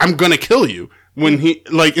says, "I'm gonna kill you." When he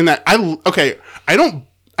like in that, I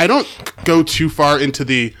don't go too far into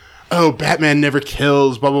the Batman never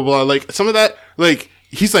kills, blah blah blah. Like some of that, like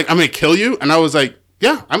he's like, "I'm gonna kill you," and I was like,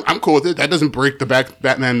 "Yeah, I'm cool with it." That doesn't break the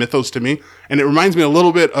Batman mythos to me, and it reminds me a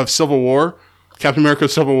little bit of Civil War. Captain America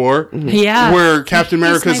Civil War. Yeah. Where Captain He's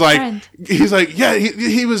America's my like, friend. he's like, yeah,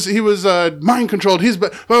 he was mind controlled. He's blah,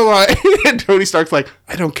 blah, blah. And Tony Stark's like,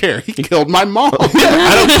 I don't care. He killed my mom.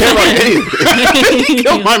 I don't care about anything. He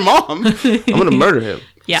killed my mom. I'm gonna murder him.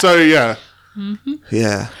 Yeah. So yeah.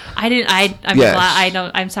 Yeah. I'm Yes. glad. I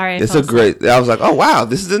don't. I'm sorry. It's a great. I was like, oh wow,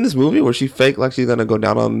 this is in this movie where she faked like she's gonna go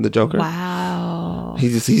down on the Joker. Wow.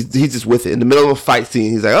 He's just with it in the middle of a fight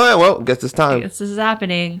scene. He's like, oh yeah, well, guess it's time. This is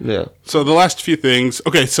happening. Yeah, So the last few things.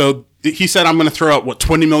 Okay, so he said I'm going to throw out what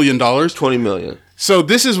 $20 million. $20 million. So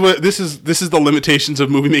this is the limitations of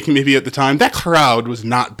movie making. Maybe at the time, that crowd was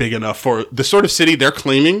not big enough for the sort of city they're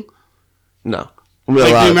claiming. No, I mean,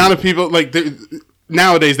 Like the amount of people. Like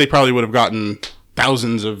nowadays, they probably would have gotten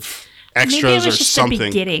thousands of Maybe extras it was or just something. the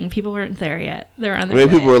beginning. People weren't there yet. They were on I their mean,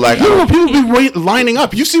 people way. were like, No, people be lining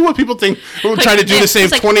up. You see what people think? We'll try to do to it's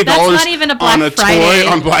save like, $20 that's not even a Black on a Friday.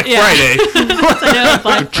 toy on Black Yeah. Friday. I know,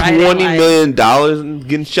 Black Friday $20 was. million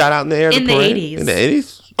getting shot out in the air In the parade? 80s. In the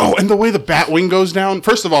 80s? Oh, and the way the Batwing goes down.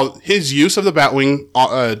 First of all, his use of the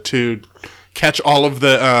Batwing to catch all of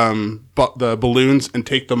the balloons and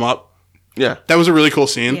take them up. Yeah, That was a really cool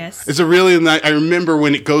scene. Yes. It's a really nice. I remember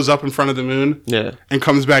when it goes up in front of the moon. Yeah. And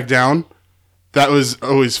comes back down. That was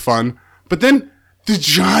always fun. But then the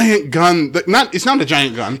giant gun. It's not a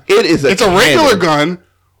giant gun. It's a regular cannon. gun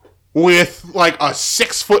with like a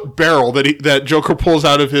 6-foot barrel that Joker pulls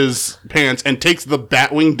out of his pants and takes the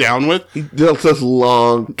Batwing down with. He built this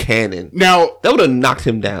long cannon. Now That would have knocked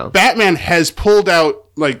him down. Batman has pulled out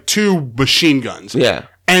like 2 machine guns. Yeah.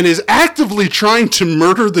 And is actively trying to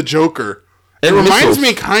murder the Joker. And it reminds missiles.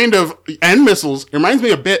 me kind of, and missiles. It reminds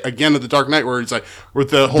me a bit again of the Dark Knight, where it's like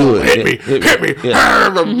with the whole Do it, hit me, yeah.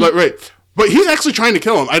 like, right. But he's actually trying to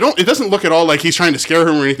kill him. It doesn't look at all like he's trying to scare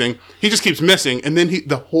him or anything. He just keeps missing, and then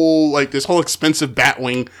this whole expensive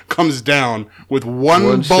Batwing comes down with one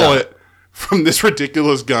One bullet shot. from this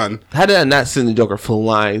ridiculous gun. How did I not send the Joker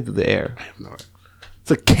flying through the air? I have no idea.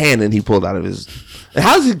 It's a cannon he pulled out of his. And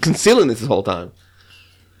how is he concealing this whole time?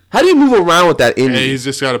 How do you move around with that in And you? he's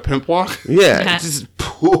just got a pimp walk. Yeah, Yeah. it just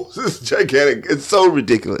pulls this gigantic. It's so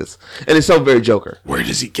ridiculous, and it's so very Joker. Where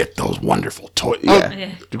does he get those wonderful toys? Yeah,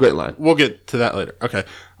 Yeah. it's a great line. We'll get to that later. Okay.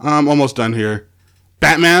 Almost done here.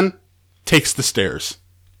 Batman takes the stairs.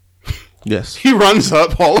 Yes, He runs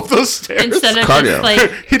up all of those stairs. Instead of Cardio. just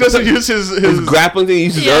like, He doesn't use his his grappling thing he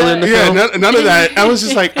uses Yeah. earlier in the yeah, film. none of that. I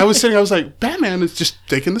was like, Batman is just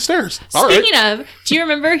taking the stairs. All right. speaking of, do you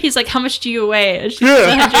remember? He's like, how much do you weigh? And she's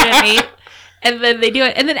Yeah. 108. And then they do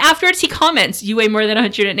it. And then afterwards he comments, you weigh more than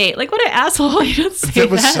 108. Like, what an asshole. You don't say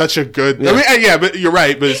It was that. such a good. I mean, yeah, but you're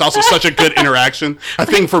right. But it's also such a good interaction. A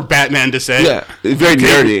thing for Batman to say. Yeah, it's very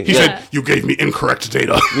nerdy. He Yeah. said, "You gave me incorrect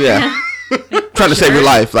data." Yeah, trying to save your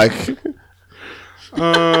life. Like,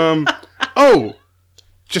 Oh,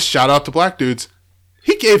 just shout out to Black Dudes.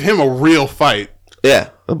 He gave him a real fight. yeah,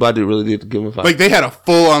 the body really did give him a fight. Like they had a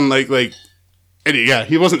full on and yeah,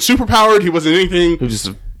 he wasn't super powered. He wasn't anything. he was just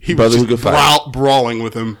a He brother was who could just fight. brawling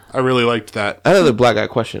with him. I really liked that. I have another black guy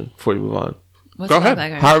question before you move on. What's Go that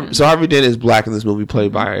ahead. background? So Harvey Dent is black in this movie,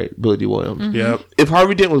 played by Billy D. Williams. Yep. If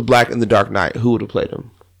Harvey Dent was black in The Dark Knight, who would have played him?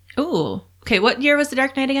 Ooh. Okay, what year was The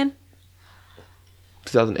Dark Knight again?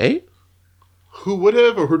 2008. Who would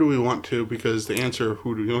have, or who do we want to? Because the answer of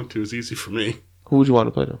who do we want to is easy for me. Who would you want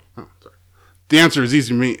to play him? Oh, sorry. The answer is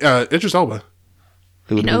easy for me. Idris Elba.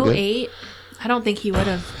 Who would In have been good? 08? I don't think he would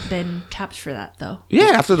have been tapped for that, though.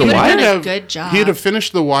 Yeah, after The He would've Wire. done a have- good job. He'd have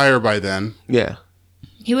finished The Wire by then. Yeah.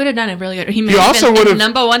 He would have done a really good. He also been would have-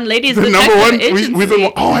 number one ladies. The detective number one. agency. We've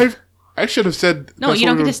been. Oh, I should have said. No, that's you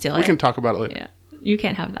what don't get we- to steal We it. can talk about it later. Yeah, you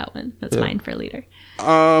can't have that one. That's mine for later.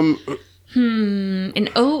 Um, In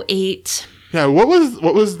 08, Yeah, what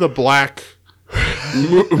was the black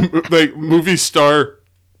movie star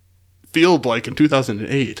field like in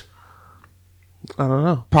 2008? I don't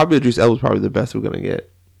know. Probably Idris Elba's probably the best we're gonna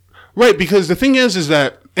get. Right, because the thing is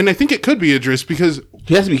that, and I think it could be Idris because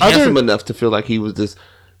He has to be handsome enough to feel like he was this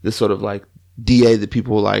sort of like DA that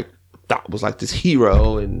people like thought was like this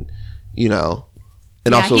hero, and you know,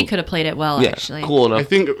 and Yeah, also he could have played it well, yeah, actually. cool enough. I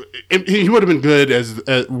think he would have been good as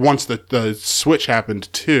once the switch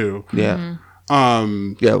happened too. Yeah.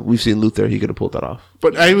 Mm-hmm. Yeah, we've seen Luther. He could have pulled that off.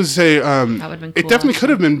 But I would say would've been it cool, definitely could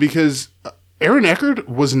have been because Aaron Eckhart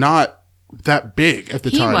was not that big at the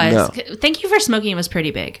He time. was. Thank You for Smoking was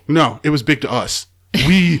pretty big. No, it was big to us.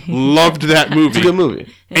 We loved that movie. It's a good movie.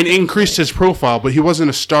 And increased his profile, but he wasn't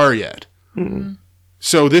a star yet. Mm-hmm.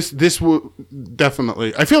 So this will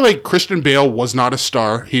definitely. I feel like Christian Bale was not a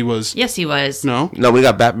star. He was Yes, he was. no. No, we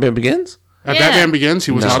got Batman Begins. At Yeah. Batman Begins,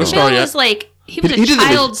 he was not a Bill star yet. was like, he was He a did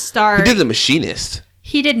child star. He did The Machinist,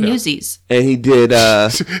 He did Newsies. and he did.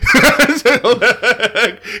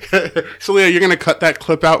 So Leah, you're gonna cut that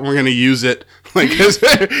clip out, and we're gonna use it. Like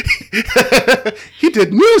he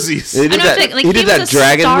did Newsies. He did I know, that, it's like he did was that a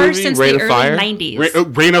dragon star movie, since Reign the of Fire. early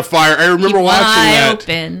 90s. Rain of Fire. I remember watching Wide that.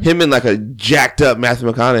 open. Him and like a jacked up Matthew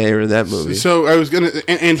McConaughey were in that movie. So I was gonna,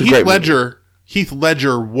 and a Heath great Ledger. Heath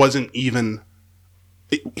Ledger wasn't even.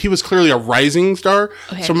 He was clearly a rising star.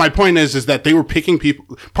 Okay. So my point is that they were picking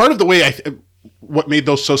people. Part of the way what made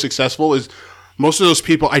those so successful is most of those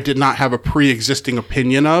people I did not have a pre-existing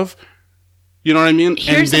opinion of. You know what I mean?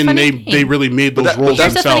 Here's and the then funny they thing. really made those But roles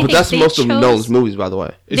Here's the funny themselves. but that's They most of chose- Nolan's movies, by the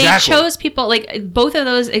way. Exactly. They chose people, like, both of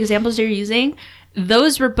those examples you're using,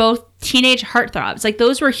 those were both teenage heartthrobs. Like,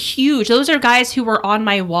 those were huge. Those are guys who were on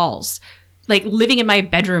my walls, like, living in my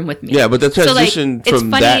bedroom with me. Yeah, but the So, like, transition it's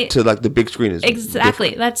from funny- that to like the big screen is Exactly.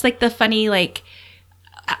 different. That's, like, the funny, like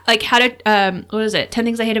how did, what is it? 10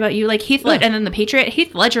 Things I Hate About You. Like, Heath Ledger, and then The Patriot.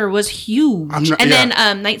 Heath Ledger was huge. not- and yeah.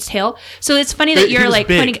 then Knight's Tale. So it's funny that He you're, was like,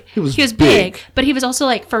 big. pointing. He was big, big. but he was also,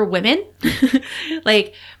 like, for women.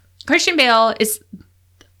 Like, Christian Bale is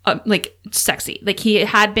like sexy. Like he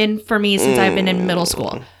had been for me since I've been in middle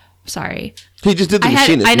school. Sorry, He just did The I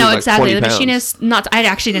Machinist. know He was, like, exactly. 20 The pounds. Machinist. Not. I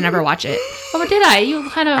actually didn't ever watch it. Oh, did I? You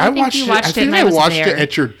kind of. I, think you watched I it. think And I I was watched there. it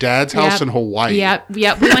at your dad's house Yep. in Hawaii. Yep. We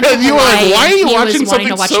went to You were like, Hawaii, why are and you he watching was wanting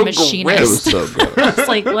to something watch so Machinist. It was so good. I was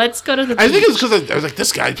like, let's go to the. I think beach. it's because I was like,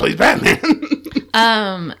 this guy plays Batman.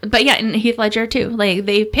 But yeah, and Heath Ledger too. Like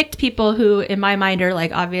they picked people who, in my mind, are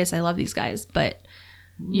like obvious. I love these guys, but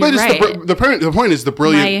you're But it's right. the point is the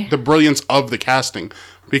brilliance of the casting,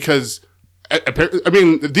 because I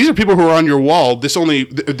mean these are people who are on your wall.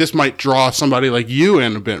 This might draw somebody like you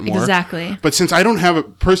in a bit more. Exactly. But since I don't have a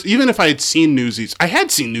even if I had seen Newsies, I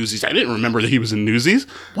didn't remember that he was in Newsies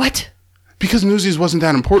What? because Newsies wasn't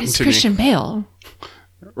that important It's to Christian me. Bale.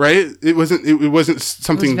 Right? It wasn't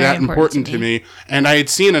something very that important important to to me. And I had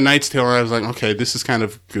seen A Knight's Tale, and I was like, okay, this is kind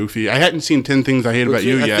of goofy. I hadn't seen 10 Things I Hate About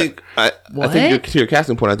You yet. I think to your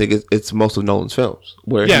casting point, I think it's most of Nolan's films.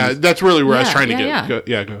 Where Yeah, that's really where I was Yeah, trying to yeah, get.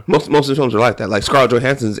 yeah. Go. most of his films are like that. Like Scarlett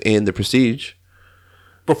Johansson's in The Prestige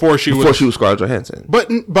Before she before was. she was Scarlett Johansson.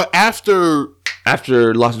 But after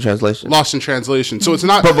After Lost in Translation. Lost in Translation, so it's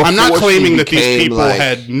not. But I'm not before she claiming that these became, people like-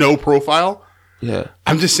 had no profile. Yeah.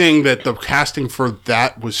 I'm just saying that the casting for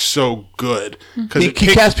that was so good because He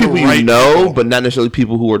cast people you know, but not necessarily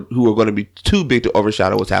people who are going to be too big to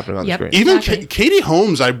overshadow what's happening on Yep. the screen. even Exactly. Katie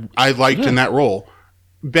Holmes, I liked in that role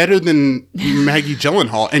better than Maggie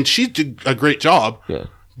Gyllenhaal, and she did a great job. Yeah.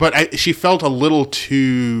 But she felt a little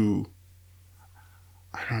too.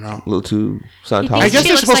 I don't know. A little too Scientology. I guess She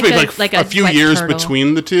there's looks supposed to be like like a a few wet years turtle.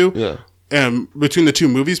 between the two. Yeah. Between the two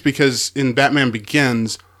movies, because in Batman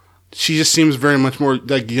Begins, she just seems very much more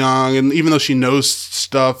like young, and even though she knows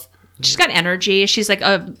stuff, She's got energy. She's like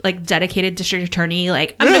a dedicated district attorney.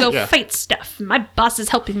 Like I'm gonna go Yeah. fight stuff. My boss is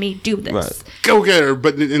helping me do this. Right. go get her.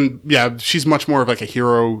 But she's much more of like a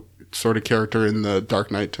hero sort of character in The Dark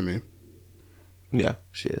Knight to me. Yeah,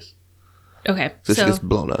 she is. Okay, So, so she gets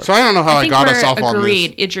blown up. So I don't know how I, think got we're us off on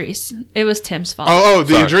agreed. this. Idris. It was Tim's fault. Oh,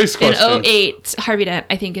 the Sorry. Idris In question. 08, Harvey Dent,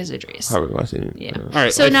 I think, is Idris. Harvey Weinstein. Yeah. All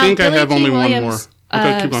right, So I now, think I Billy have D. only one Williams, more.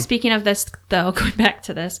 Okay, keep going. Speaking of this, though, going back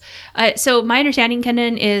to this, so my understanding,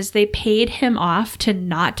 Kenan, is they paid him off to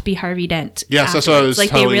not be Harvey Dent. Yes, that's what I was Like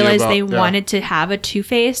telling they you realized about, they yeah. wanted to have a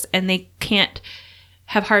Two-Face, and they can't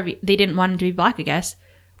have Harvey. They didn't want him to be black, I guess,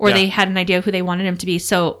 or Yeah. they had an idea of who they wanted him to be.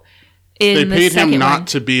 So They in the paid second him not one,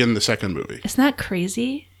 to be in the second movie. isn't that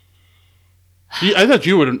crazy? I thought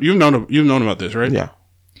you've known about this, right? Yeah.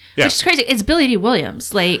 Yeah. Which is crazy. It's Billy D.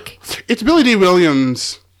 Williams. Like It's Billy D.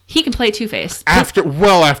 Williams he can play Two-Face.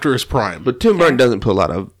 after his prime. But Tim Burton doesn't put a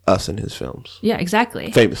lot of us in his films, Yeah,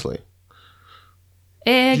 exactly. famously.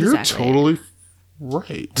 Exactly. You're totally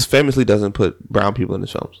right. Just famously doesn't put brown people in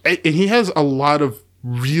his films. And he has a lot of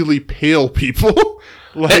really pale people.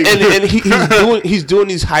 Like, And he's doing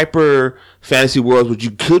these hyper fantasy worlds, which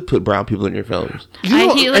you could put brown people in your films. He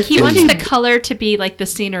wants the color to be like the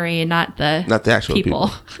scenery and not the actual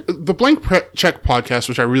people. The Blank Check podcast,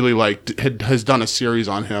 which I really liked, has done a series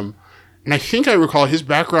on him. And I think I recall his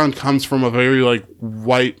background comes from a very like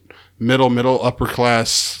white, middle, upper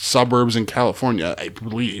class suburbs in California, I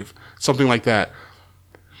believe. Something like that.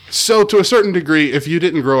 So to a certain degree, if you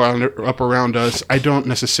didn't grow up around us, I don't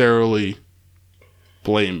necessarily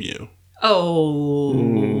blame you. Oh,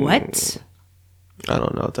 what? I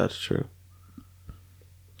don't know if that's true.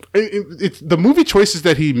 It's the movie choices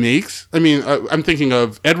that he makes. I mean, I'm thinking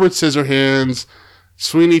of Edward Scissorhands,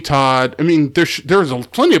 Sweeney Todd. I mean, there's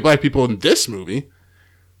plenty of black people in this movie.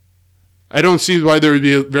 I don't see why there would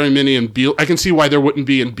be very many in I can see why there wouldn't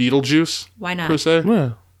be in Beetlejuice. Why not? Per se.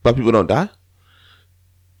 Yeah, black people don't die.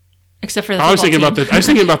 Except for the I was thinking about the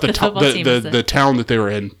the town that they were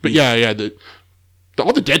in. But yeah,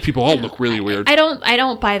 all the dead people all look really weird. I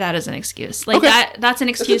don't buy that as an excuse. Like Okay. that's an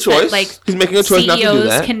excuse choice. that like He's making a choice not to do CEOs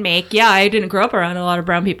that. can make. Yeah, I didn't grow up around a lot of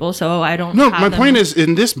brown people, so I don't. No, have my them. point is,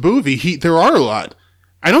 in this movie, there are a lot.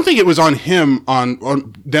 I don't think it was on him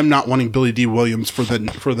on them not wanting Billy D. Williams for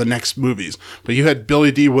the next movies. But you had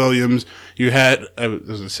Billy D. Williams. You had I was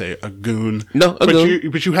going to say a goon. No, a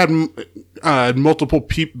goon. But you had multiple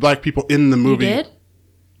black people in the movie. You did?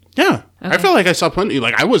 Yeah, I feel like I saw plenty.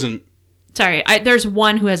 Like I wasn't. Sorry, there's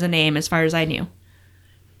one who has a name, as far as I knew,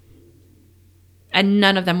 and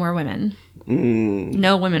none of them were women.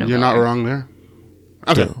 No women. You're not wrong there.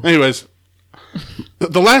 Okay. No. Anyways,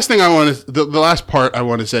 the last thing the last part I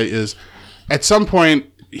want to say is, at some point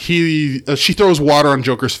she throws water on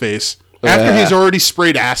Joker's face after he's already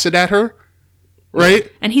sprayed acid at her, right?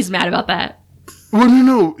 And he's mad about that. Well,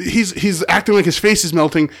 no, he's acting like his face is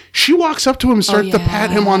melting. She walks up to him and starts to pat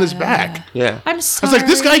him on his back. Yeah, I'm I sorry. was like,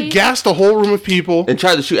 this guy gassed a whole room of people. and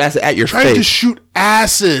tried to shoot acid at your Tried face. to shoot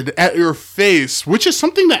acid at your face, which is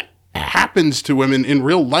something that happens to women in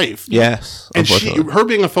real life. Yes, And unfortunately. her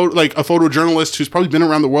being a photojournalist who's probably been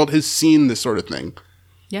around the world has seen this sort of thing.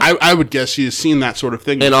 Yeah. I would guess she has seen that sort of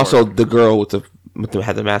thing. and before. also the girl with the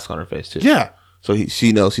had the mask on her face too. yeah. So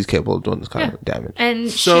she knows he's capable of doing this kind of damage. And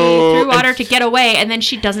So- she threw water to get away, and then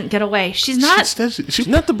she doesn't get away. She's not. She's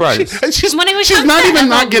not the brightest. She's When it she's comes not to even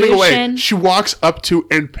not getting away. evolution- She walks up to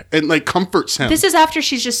and like comforts him. This is after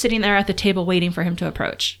she's just sitting there at the table waiting for him to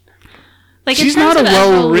approach. Like in She's terms not a of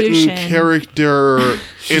well-written evolution- character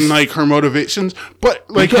in like her motivations, but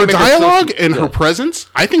like can't her make her so- dialogue and her yeah. presence.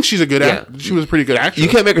 I think she's a good She was a pretty good actress. You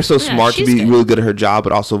can't make her so smart to she's be good. really good at her job,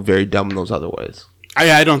 but also very dumb in those other ways.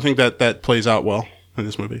 I don't think that plays out well in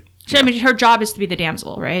this movie. I mean, her job is to be the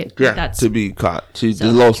damsel, right? Like, that's to be caught. She's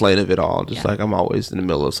the Lois Lane of it all. Just like I'm always in the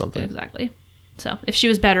middle of something. exactly. So if she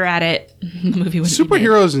was better at it, the movie would.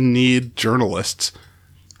 Superheroes need journalists.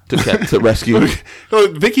 To rescue.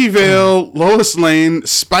 Vicky Vale, Lois Lane,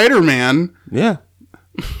 Spider-Man. Yeah.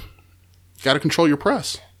 Got to control your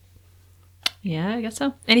press. Yeah, I guess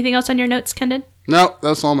so. Anything else on your notes, Kendon? No,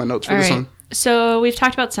 that's all my notes for All this right. one. So we've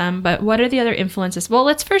talked about some, but what are the other influences? Well,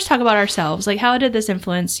 let's first talk about ourselves. Like, how did this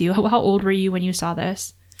influence you? How old were you when you saw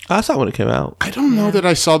this? I saw it when it came out. I don't know that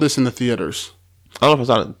I saw this in the theaters. I don't know if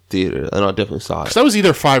I saw it in theater. I know I definitely saw it. So that was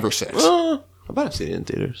either 5 or 6. I might have seen it in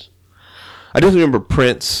theaters. I just remember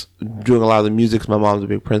Prince doing a lot of the music. 'Cause my mom's a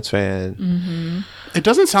big Prince fan. It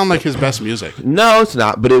doesn't sound like his best music. No, it's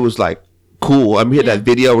not. But it was like cool. I mean, he had that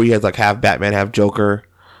video where he has like half Batman, half Joker.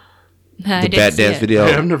 I The didn't Bad see Dance it. video.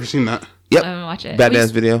 Hey, I've never seen that. Yep. I'm gonna watch it. Bad We-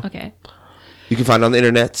 Dance video. Okay. You can find it on the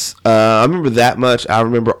internet. I remember that much. I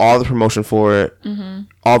remember all the promotion for it,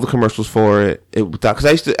 all the commercials for it. Because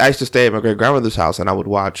I used to stay at my great grandmother's house, and I would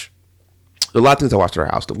watch a lot of things. I watched at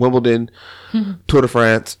her house: the Wimbledon, Tour de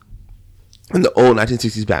France, and the old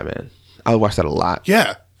 1960s Batman. I would watch that a lot.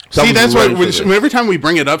 Yeah. So I See, was that's why ready for this. every time we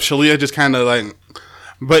bring it up, Shalia just kind of like.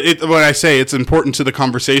 But when I say it's important to the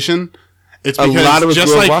conversation, it's A because lot of us just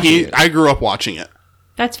grew up like watching it. I grew up watching it.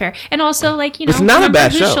 That's fair. And also, like, you know, It's not a remember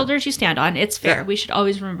bad whose show. shoulders you stand on. It's fair. Yeah. We should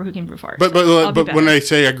always remember who came before. But I'll be but when better. I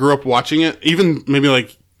say I grew up watching it, even maybe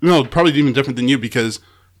like no, probably even different than you because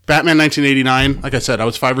Batman 1989, like I said, I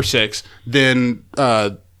was 5 or 6. Then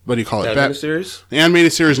what do you call it? series. The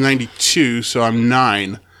animated series 92, so I'm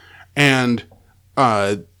 9, and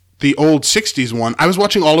the old 60s one. I was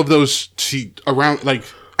watching all of those around like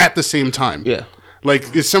at the same time. Yeah.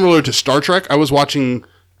 Like it's similar to Star Trek. I was watching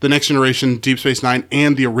The Next Generation, Deep Space Nine,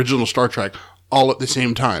 and the original Star Trek all at the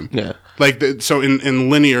same time. Yeah. Like so in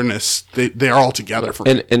linearness, they are all together for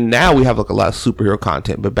me. And now we have like a lot of superhero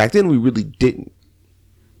content, but back then we really didn't.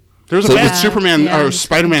 There was a So bad Yeah. Superman Yeah, or it's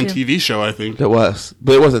Spider-Man too. TV show, I think. There was,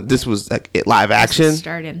 but it wasn't. This was like live action.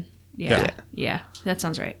 Started. Yeah. Yeah. Yeah. That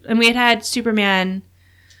sounds right. And we had Superman,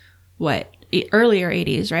 earlier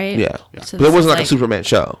 80s, right? Yeah, So but it this wasn't is like a Superman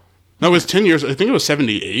show. No, it was 10 years. I think it was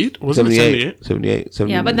 78. Wasn't it 78? 78,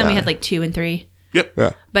 79. Yeah, but then we had like 2 and 3. Yep.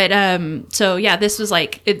 Yeah. But so yeah, this was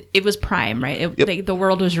like it was prime, right? Like, the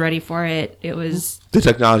world was ready for it. It was The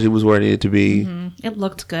technology was where it needed to be. it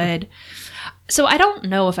looked good. So I don't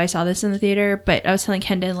know if I saw this in the theater, but I was telling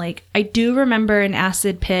Kendon, like, I do remember an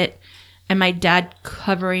acid pit and my dad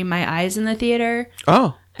covering my eyes in the theater.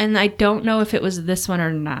 Oh, And I don't know if it was this one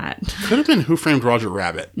or not. Could have been Who Framed Roger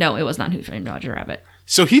Rabbit. No, it was not Who Framed Roger Rabbit.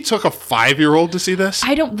 So he took a 5-year-old to see this?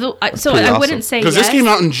 I don't. So pretty I awesome. wouldn't say Because yes. this came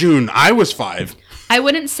out in June. I was 5. I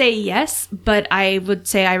wouldn't say yes, but I would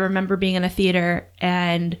say I remember being in a theater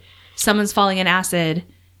and someone's falling in acid,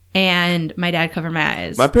 and my dad covered my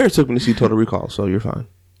eyes. my parents took me to see Total Recall, so you're fine.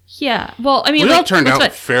 Yeah. Well, I mean, We all like, turned that's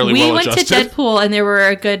out fairly we well went adjusted. to Deadpool, and there were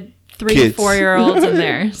a good 3 Kids. 4-year-olds in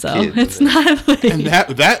there, so Kids. it's not like And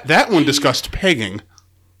that one discussed pegging.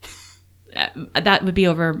 that would be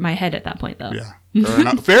over my head at that point, though. Yeah. Fair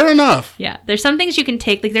enough. Fair enough. Yeah, there's some things you can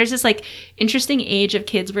take. Like, there's this like interesting age of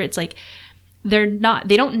kids where it's like they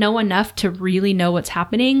don't know enough to really know what's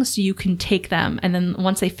happening, so you can take them, and then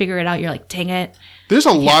once they figure it out, you're like, dang it, There's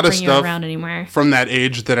a lot of bring you stuff around anymore. from that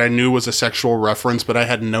age that I knew was a sexual reference, but I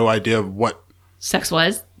had no idea of what. Sex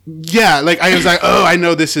was. Yeah, like I was like, oh, I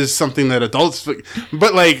know this is something that adults,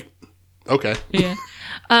 but like, okay, Yeah.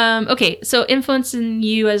 Okay, so influencing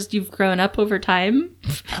you as you've grown up over time.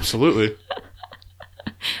 absolutely.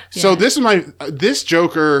 So this is this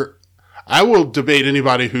Joker. I will debate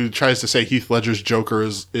anybody who tries to say Heath Ledger's Joker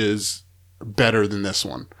is better than this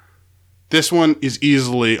one. This one is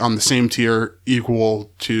easily on the same tier,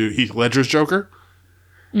 equal to Heath Ledger's Joker.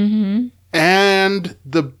 Mm-hmm. And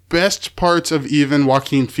the best parts of even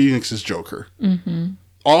Joaquin Phoenix's Joker. Mm-hmm.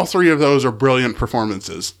 All 3 of those are brilliant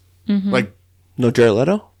performances. Mm-hmm. Like No Jared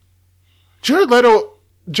Leto. Jared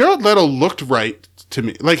Leto looked right to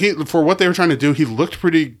me. Like for what they were trying to do, he looked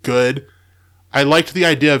pretty good. I liked the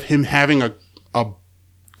idea of him having a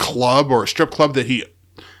club or a strip club that he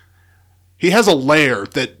has a lair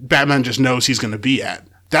that Batman just knows he's going to be at.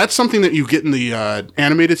 That's something that you get in the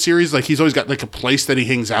animated series. Like he's always got like a place that he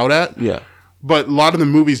hangs out at. Yeah. But a lot of the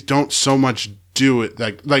movies don't so much do it.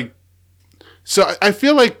 Like so I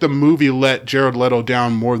feel like the movie let Jared Leto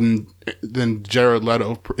down more than Jared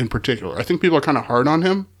Leto in particular. I think people are kind of hard on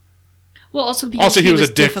him. Well, also because He was a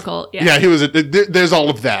dick. difficult. Yeah, he was there's all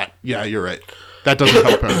of that. Yeah, you're right. That doesn't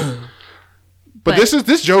help him. But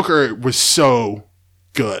this Joker was so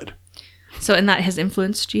good. So, and that has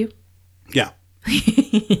influenced you? Yeah.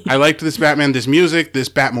 I liked this Batman, this music, this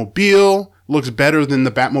Batmobile looks better than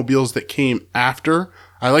the Batmobiles that came after.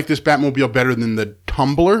 I like this Batmobile better than the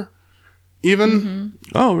Tumbler, even. Mm-hmm.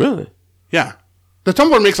 Oh, really? Yeah. The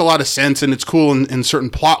Tumbler makes a lot of sense and it's cool in certain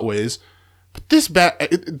plot ways. But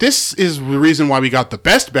this is the reason why we got the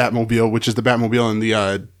best Batmobile, which is the Batmobile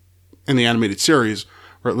in the animated series,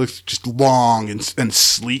 where it looks just long and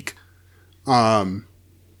sleek.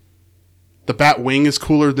 The Batwing is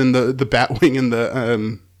cooler than the Batwing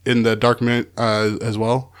in the Dark Knight as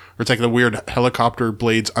well. Where it's like the weird helicopter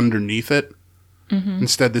blades underneath it. Mm-hmm.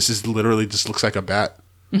 Instead, this is literally just looks like a bat.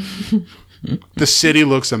 The city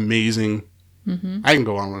looks amazing. Mm-hmm. I can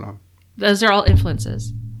go on and on. Those are all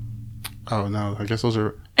influences. Oh no, I guess those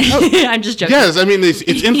are. I'm just joking. Yes, I mean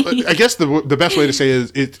I guess the best way to say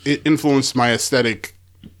is it influenced my aesthetic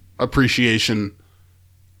appreciation,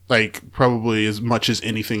 like probably as much as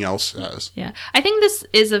anything else has. Yeah. I think this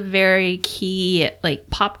is a very key, like,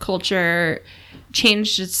 pop culture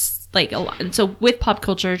changes, like, a lot. And so with pop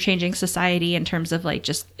culture changing society in terms of, like,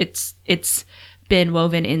 just it's been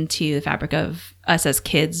woven into the fabric of us as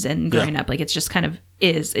kids and growing up. Like, it's just kind of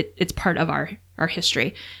it's part of our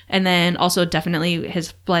history. And then also definitely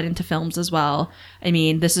has bled into films as well. I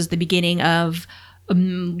mean, this is the beginning of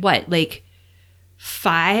like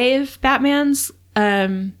 5 Batmans.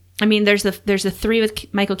 I mean, there's the 3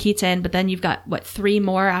 with Michael Keaton, but then you've got 3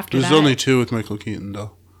 more after There's that. only 2 with Michael Keaton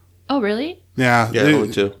though. Oh, really? Yeah, Yeah,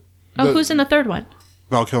 only 2. Oh, who's in the 3rd one?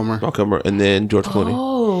 Val Kilmer. Val Kilmer and then George Clooney.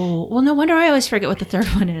 Oh, well, no wonder I always forget what the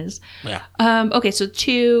 3rd one is. Yeah. Okay, so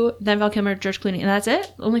 2, then Val Kilmer, George Clooney, and that's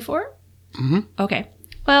it? Only 4? Mm-hmm. Okay.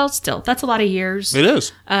 Well, still, that's a lot of years. It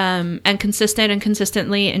is. And consistent and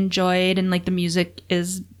consistently enjoyed, and like the music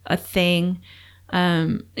is a thing.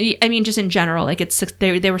 I mean, just in general, like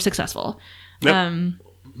they were successful. Yep.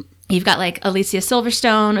 You've got like Alicia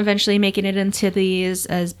Silverstone eventually making it into these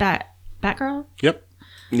as Batgirl. Yep.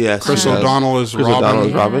 Yes. Chris she does. O'Donnell is Chris Robin. O'Donnell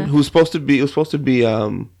is Yeah. Robin. It was supposed to be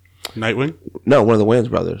Nightwing? No, one of the Wayans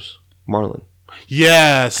brothers, Marlon.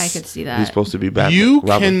 Yes. I could see He's that. supposed to be Batman. You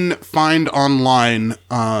Robin. can find online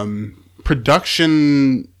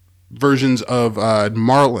production versions of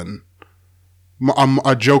Marlon,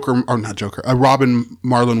 a Joker, or not Joker, a Robin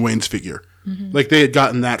Marlon Wayans figure. Like they had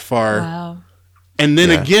gotten that far, Wow. and then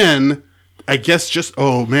Yeah. again, I guess just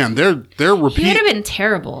they're He would repeat. have been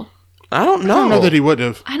terrible. I don't know. I don't know that he would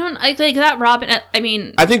have. I don't like that Robin. I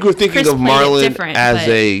mean, I think we're thinking Chris of played it Marlon different, as but-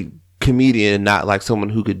 a comedian, not like someone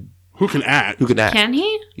who can Act. act. can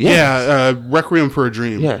he? Yeah, Requiem for a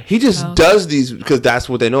Dream. Yeah, he just does these because that's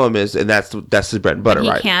what they know him as, and that's his bread and butter, He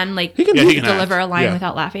right? can like He can Yeah, do he it. can deliver act. a line Yeah.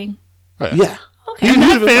 without laughing. Yeah. Okay. He And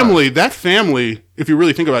would've been fine. that family, if you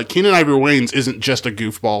really think about it, Keenen Ivory Wayans isn't just a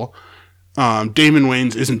goofball. Damon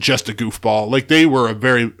Wayans isn't just a goofball. Like they were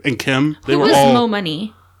and Kim, they Who were was all. Mo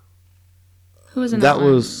Money? Who was in that? That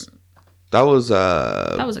one? was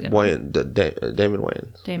a good one. Damon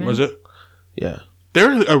Wayans. Damon. Was it? Yeah.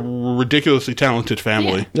 They're a ridiculously talented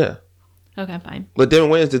family. Yeah. Okay, fine. But Damon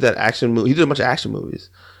Wayans did that action movie. He did a bunch of action movies.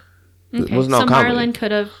 It Okay. wasn't So all comedy. Marlon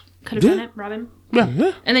could have Yeah. done it. Robin.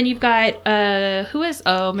 Yeah. And then you've got who is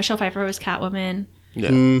Michelle Pfeiffer was Catwoman.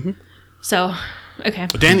 Yeah. So okay.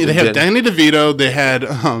 They had Danny. Danny DeVito. They had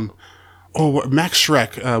Max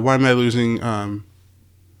Schreck. Why am I losing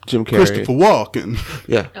Jim Carrey. Christopher Walken?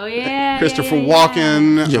 Yeah. Oh yeah. Christopher yeah.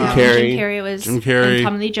 Walken. Jim uh, Carrey. Jim Carrey was. Jim Carrey. And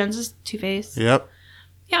Tommy Lee Jones's Two-Face. Yep.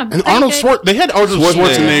 Yeah. And pretty Arnold good. Schwarzenegger. They had Arnold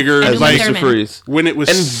Schwarzenegger And as Uma like Thurman. Mr. Freeze. when it was.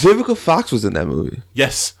 And Vivica Fox was in that movie.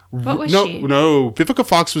 yes. What was no, she? No, Vivica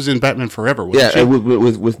Fox was in Batman Forever. Wasn't Yeah,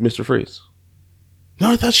 she? with Mr. Freeze.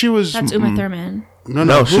 No, I thought she was. That's Uma Thurman.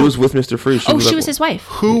 No, she was with Mr. Freeze. Oh, she like- was his wife.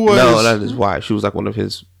 Who was? No, not his wife. She was like one of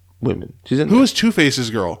his women. She's in Who there. was Two Face's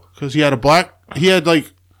girl? Because he had he had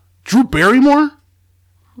like Drew Barrymore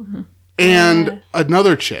and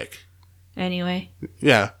another chick. Anyway,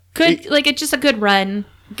 Yeah. good. Like it's just a good run.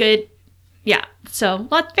 Good. Yeah. So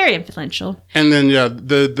very influential. And then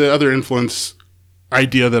the other influence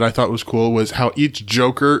idea that I thought was cool was how each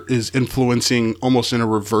Joker is influencing almost in a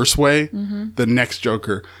reverse way the next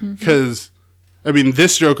Joker. Because I mean,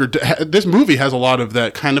 this movie has a lot of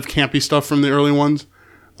that kind of campy stuff from the early ones.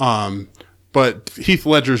 But Heath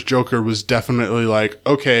Ledger's Joker was definitely like,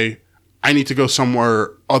 okay, I need to go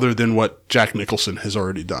somewhere other than what Jack Nicholson has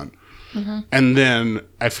already done. And then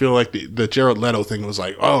I feel like the Jared Leto thing was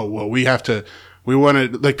like, oh, well, we want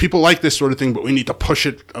to, like, people like this sort of thing, but we need to push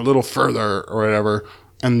it a little further or whatever.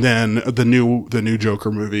 And then the new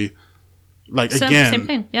Joker movie, like, So, again. same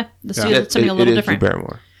thing. Yeah. This Yeah. is something a It little is different. Drew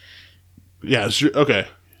Barrymore. Yeah, okay.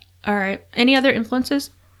 All right. Any other influences?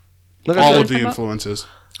 Like I All said, of the about? influences.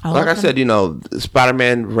 like I said,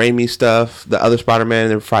 Spider-Man, Raimi stuff, the other Spider-Man,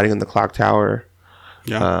 they're fighting in the clock tower.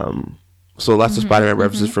 Yeah. So lots of Spider-Man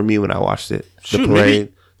references for me when I watched it. The Shoot, parade,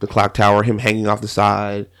 maybe- the clock tower, him hanging off the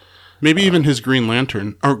side. Maybe even his Green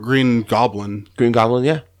Lantern or Green Goblin. Green Goblin,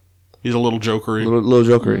 yeah. He's a little jokery. Little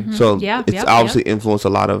jokery. So Yeah, it's yep, obviously influenced a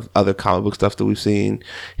lot of other comic book stuff that we've seen.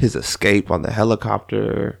 His escape on the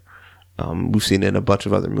helicopter. We've seen it in a bunch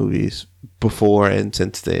of other movies before and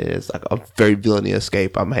since then. It's like a very villainy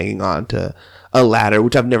escape. I'm hanging on to a ladder,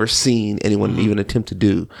 which I've never seen anyone even attempt to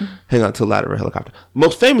do. Hang on to a ladder or a helicopter.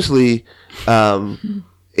 Most famously,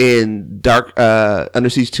 in Under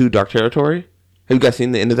Siege 2 Dark Territory. Have you guys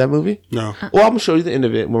seen the end of that movie? No. Well, I'm gonna show you the end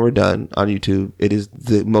of it when we're done on YouTube. It is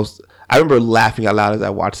the most. I remember laughing out loud as I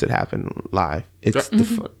watched it happen live. It's the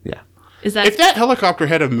fun. Yeah. Is that If that helicopter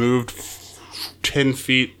had have moved 10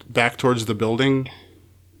 feet back towards the building,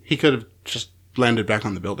 he could have just landed back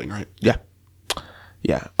on the building, right? Yeah.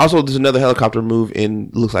 Yeah. Also, there's another helicopter move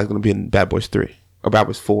looks like it's going to be in Bad Boys 3 or Bad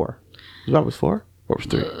Boys 4. Is it Bad Boys 4 or was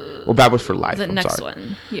 3? Or Bad Boys for Life. the I'm next sorry.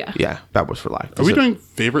 one? Yeah. Yeah, Bad Boys for Life. Are we doing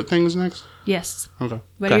favorite things next? Yes. Okay.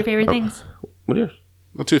 What are your Okay. favorite things? What is?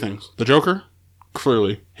 Well, two things. The Joker,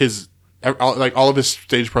 clearly. All of his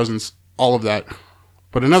stage presence, all of that.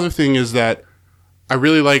 But another thing is that I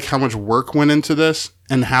really like how much work went into this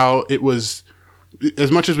and how it was,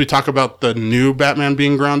 as much as we talk about the new Batman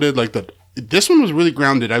being grounded, this one was really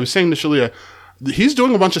grounded. I was saying to Shalia, he's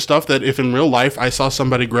doing a bunch of stuff that if in real life I saw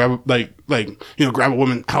somebody grab grab a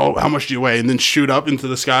woman, how much do you weigh, and then shoot up into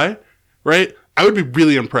the sky, right? I would be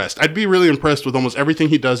really impressed. I'd be really impressed with almost everything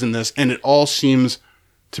he does in this, and it all seems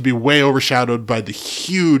to be way overshadowed by the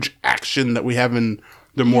huge action that we have in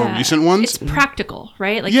the more Yeah. recent ones. It's practical,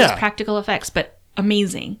 right? Like Yeah. there's practical effects, but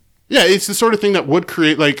amazing. Yeah, it's the sort of thing that would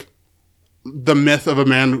create like the myth of a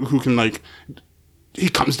man who can he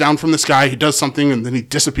comes down from the sky, he does something, and then he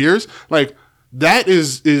disappears. Like that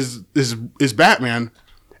is Batman.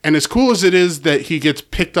 And as cool as it is that he gets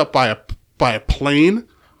picked up by a plane,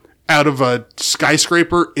 out of a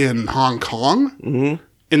skyscraper in Hong Kong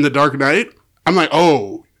in The Dark Knight, I'm like,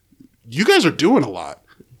 oh, you guys are doing a lot.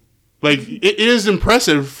 Like, it is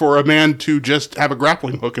impressive for a man to just have a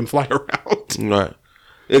grappling hook and fly around. Right.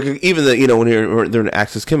 Even when they're in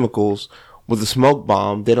Axis Chemicals with the smoke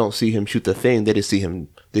bomb, they don't see him shoot the thing. They just see him,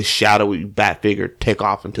 this shadowy bat figure, take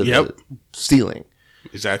off into the ceiling.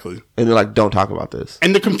 Exactly. And they're like, don't talk about this.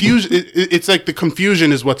 And the confusion, it's like the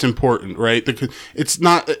confusion is what's important, right? It's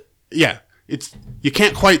not, you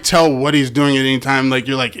can't quite tell what he's doing at any time. Like,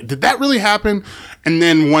 you're like, did that really happen? And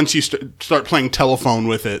then once you start playing telephone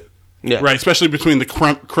with it, right? Especially between the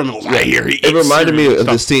criminals. I hear it reminded me of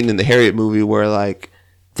the scene in the Harriet movie where, like,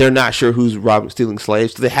 they're not sure who's stealing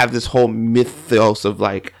slaves. So they have this whole mythos of,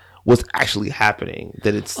 like, what's actually happening.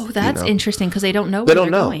 That it's that's interesting because they don't know. They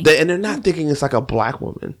don't know, and they're not thinking it's like a black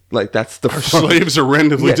woman. Like, that's the slaves are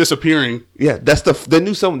randomly disappearing. Yeah, that's they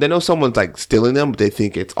know someone's like stealing them, but they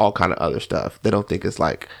think it's all kind of other stuff. They don't think it's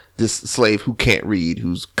like this slave who can't read,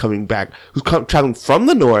 who's coming back, traveling from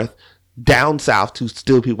the north down south to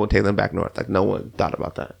steal people and take them back north. Like, no one thought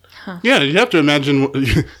about that. Huh. Yeah, you have to imagine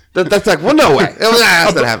that's like, well, no way.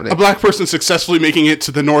 That's not happening. A black person successfully making it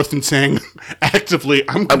to the north and saying actively,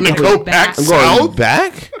 I'm going to go back south. I'm going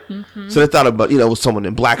back? So they thought about, with someone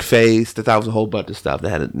in blackface. They thought it was a whole bunch of stuff. They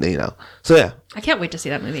had it, So, yeah. I can't wait to see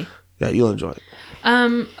that movie. Yeah, you'll enjoy it.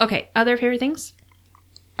 Okay, other favorite things?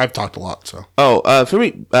 I've talked a lot, so. Oh, for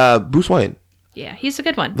me, Bruce Wayne. Yeah, he's a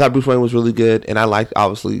good one. I thought Bruce Wayne was really good, and I liked,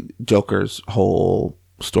 obviously, Joker's whole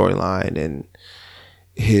storyline and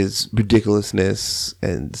his ridiculousness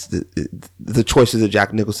and the choices that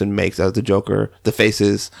Jack Nicholson makes as the Joker, the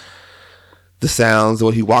faces, the sounds, the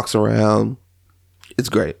way he walks around. It's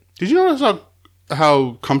great. Did you notice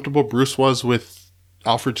how comfortable Bruce was with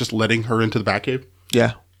Alfred just letting her into the Batcave?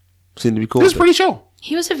 Yeah. Seemed to be cool. It was pretty chill.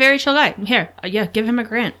 He was a very chill guy. Here, give him a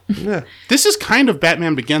grant. Yeah. This is kind of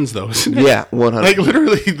Batman Begins, though, isn't it? Yeah, 100%. Like,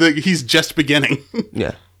 literally, he's just beginning.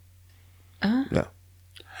 Yeah. Yeah.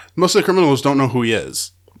 Most of the criminals don't know who he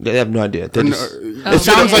is. They have no idea. It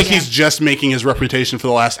sounds like he's just making his reputation for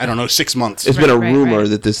the last, 6 months. It's been a rumor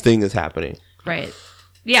that this thing is happening. Right.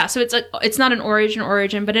 Yeah, so it's not an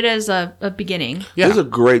origin, but it is a beginning. Yeah. There's a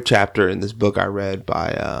great chapter in this book I read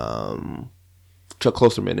by Chuck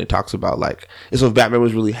Klosterman. It talks about, like, so if Batman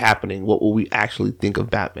was really happening, what will we actually think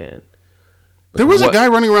of Batman? There was a guy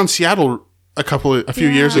running around Seattle a few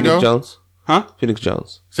years ago. Phoenix Jones? Huh? Phoenix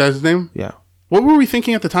Jones. Is that his name? Yeah. What were we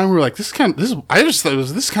thinking at the time? We were like, I just thought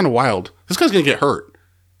this is kind of wild. This guy's going to get hurt.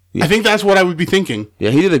 Yeah. I think that's what I would be thinking.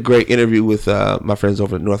 Yeah, he did a great interview with my friends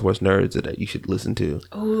over at Northwest Nerds that you should listen to.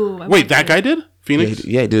 Oh, wait, that guy did? Phoenix?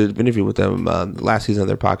 Yeah, he did an interview with them last season of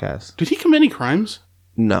their podcast. Did he commit any crimes?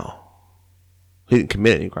 No. He didn't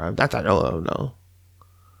commit any crimes. That's I know of, no.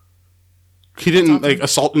 He didn't,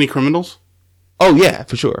 assault any criminals? Oh, yeah,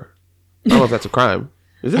 for sure. I don't know if that's a crime.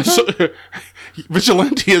 Is it a crime?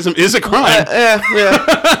 Vigilantism is a crime. Yeah.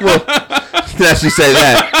 Well, to actually say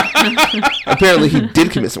that. Apparently, he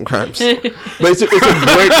did commit some crimes. But it's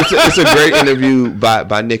a great interview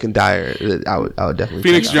by Nick and Dyer that I would definitely.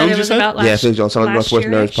 Phoenix Jones, you said? Yeah, Phoenix Jones on the Northwest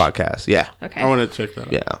Nerds podcast. Yeah. Okay. I want to check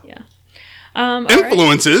that out. Yeah.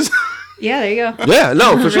 Influences. Right. Yeah, there you go. Yeah,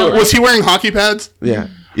 no, for sure. Was he wearing hockey pads? Yeah.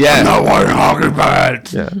 Yeah. I'm not wearing hockey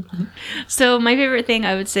pads. Yeah. So my favorite thing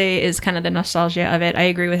I would say is kind of the nostalgia of it. I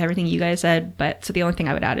agree with everything you guys said, but so the only thing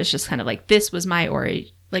I would add is just kind of like this was my origin.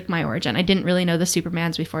 I didn't really know the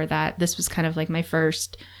Supermans before that. This was kind of like my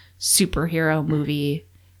first superhero movie.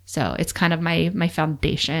 So it's kind of my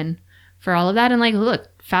foundation for all of that. And like,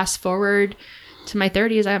 look, fast forward to my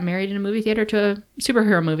 30s, I got married in a movie theater to a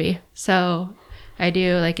superhero movie. So I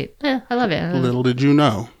do like it. I love it. Little did you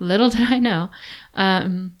know. Little did I know.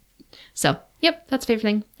 So, yep, that's favorite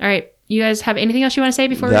thing. All right. You guys have anything else you want to say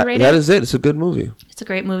before we rate it? That is it. It's a good movie. It's a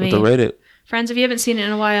great movie. To rate it. Friends, if you haven't seen it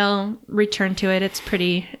in a while, return to it.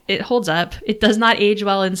 It holds up. It does not age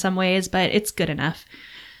well in some ways, but it's good enough.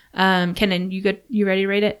 Kenan, you good? You ready to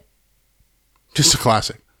rate it? Just a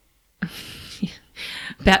classic.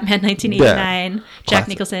 Batman 1989, Jack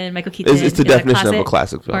Nicholson, Michael Keaton. It's the definition of a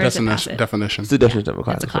classic film. Definition. It's the definition of a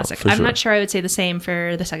classic. It's a classic. Film, I'm not sure I would say the same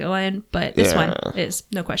for the second one, but this one is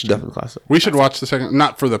no question. Definitely classic. We should watch the second,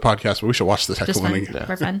 not for the podcast, but we should watch the second one again.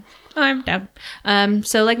 For fun. Oh, I'm down.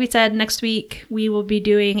 So like we said, next week we will be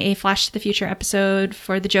doing a Flash to the Future episode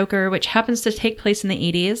for the Joker, which happens to take place in the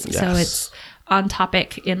 80s. Yes. So it's on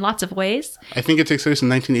topic in lots of ways. I think it takes place in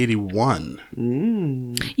 1981.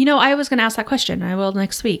 You know, I was going to ask that question. I will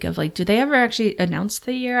next week of like, do they ever actually announce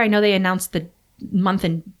the year? I know they announced the month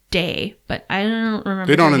and day, but I don't remember.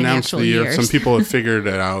 They don't announce the year. Years. Some people have figured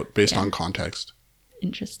it out based on context.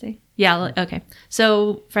 Interesting. Yeah. Okay.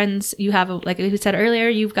 So, friends, you have, like we said earlier,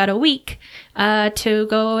 you've got a week to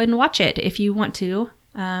go and watch it if you want to.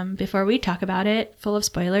 Before we talk about it, full of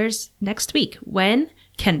spoilers, next week. When?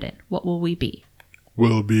 Kendon, what will we be?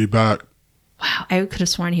 We'll be back. Wow. I could have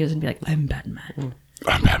sworn he was going to be like, I'm Batman.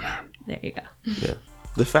 I'm Batman. There you go. Yeah.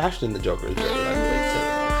 The fashion in the Joker is very like late 70s.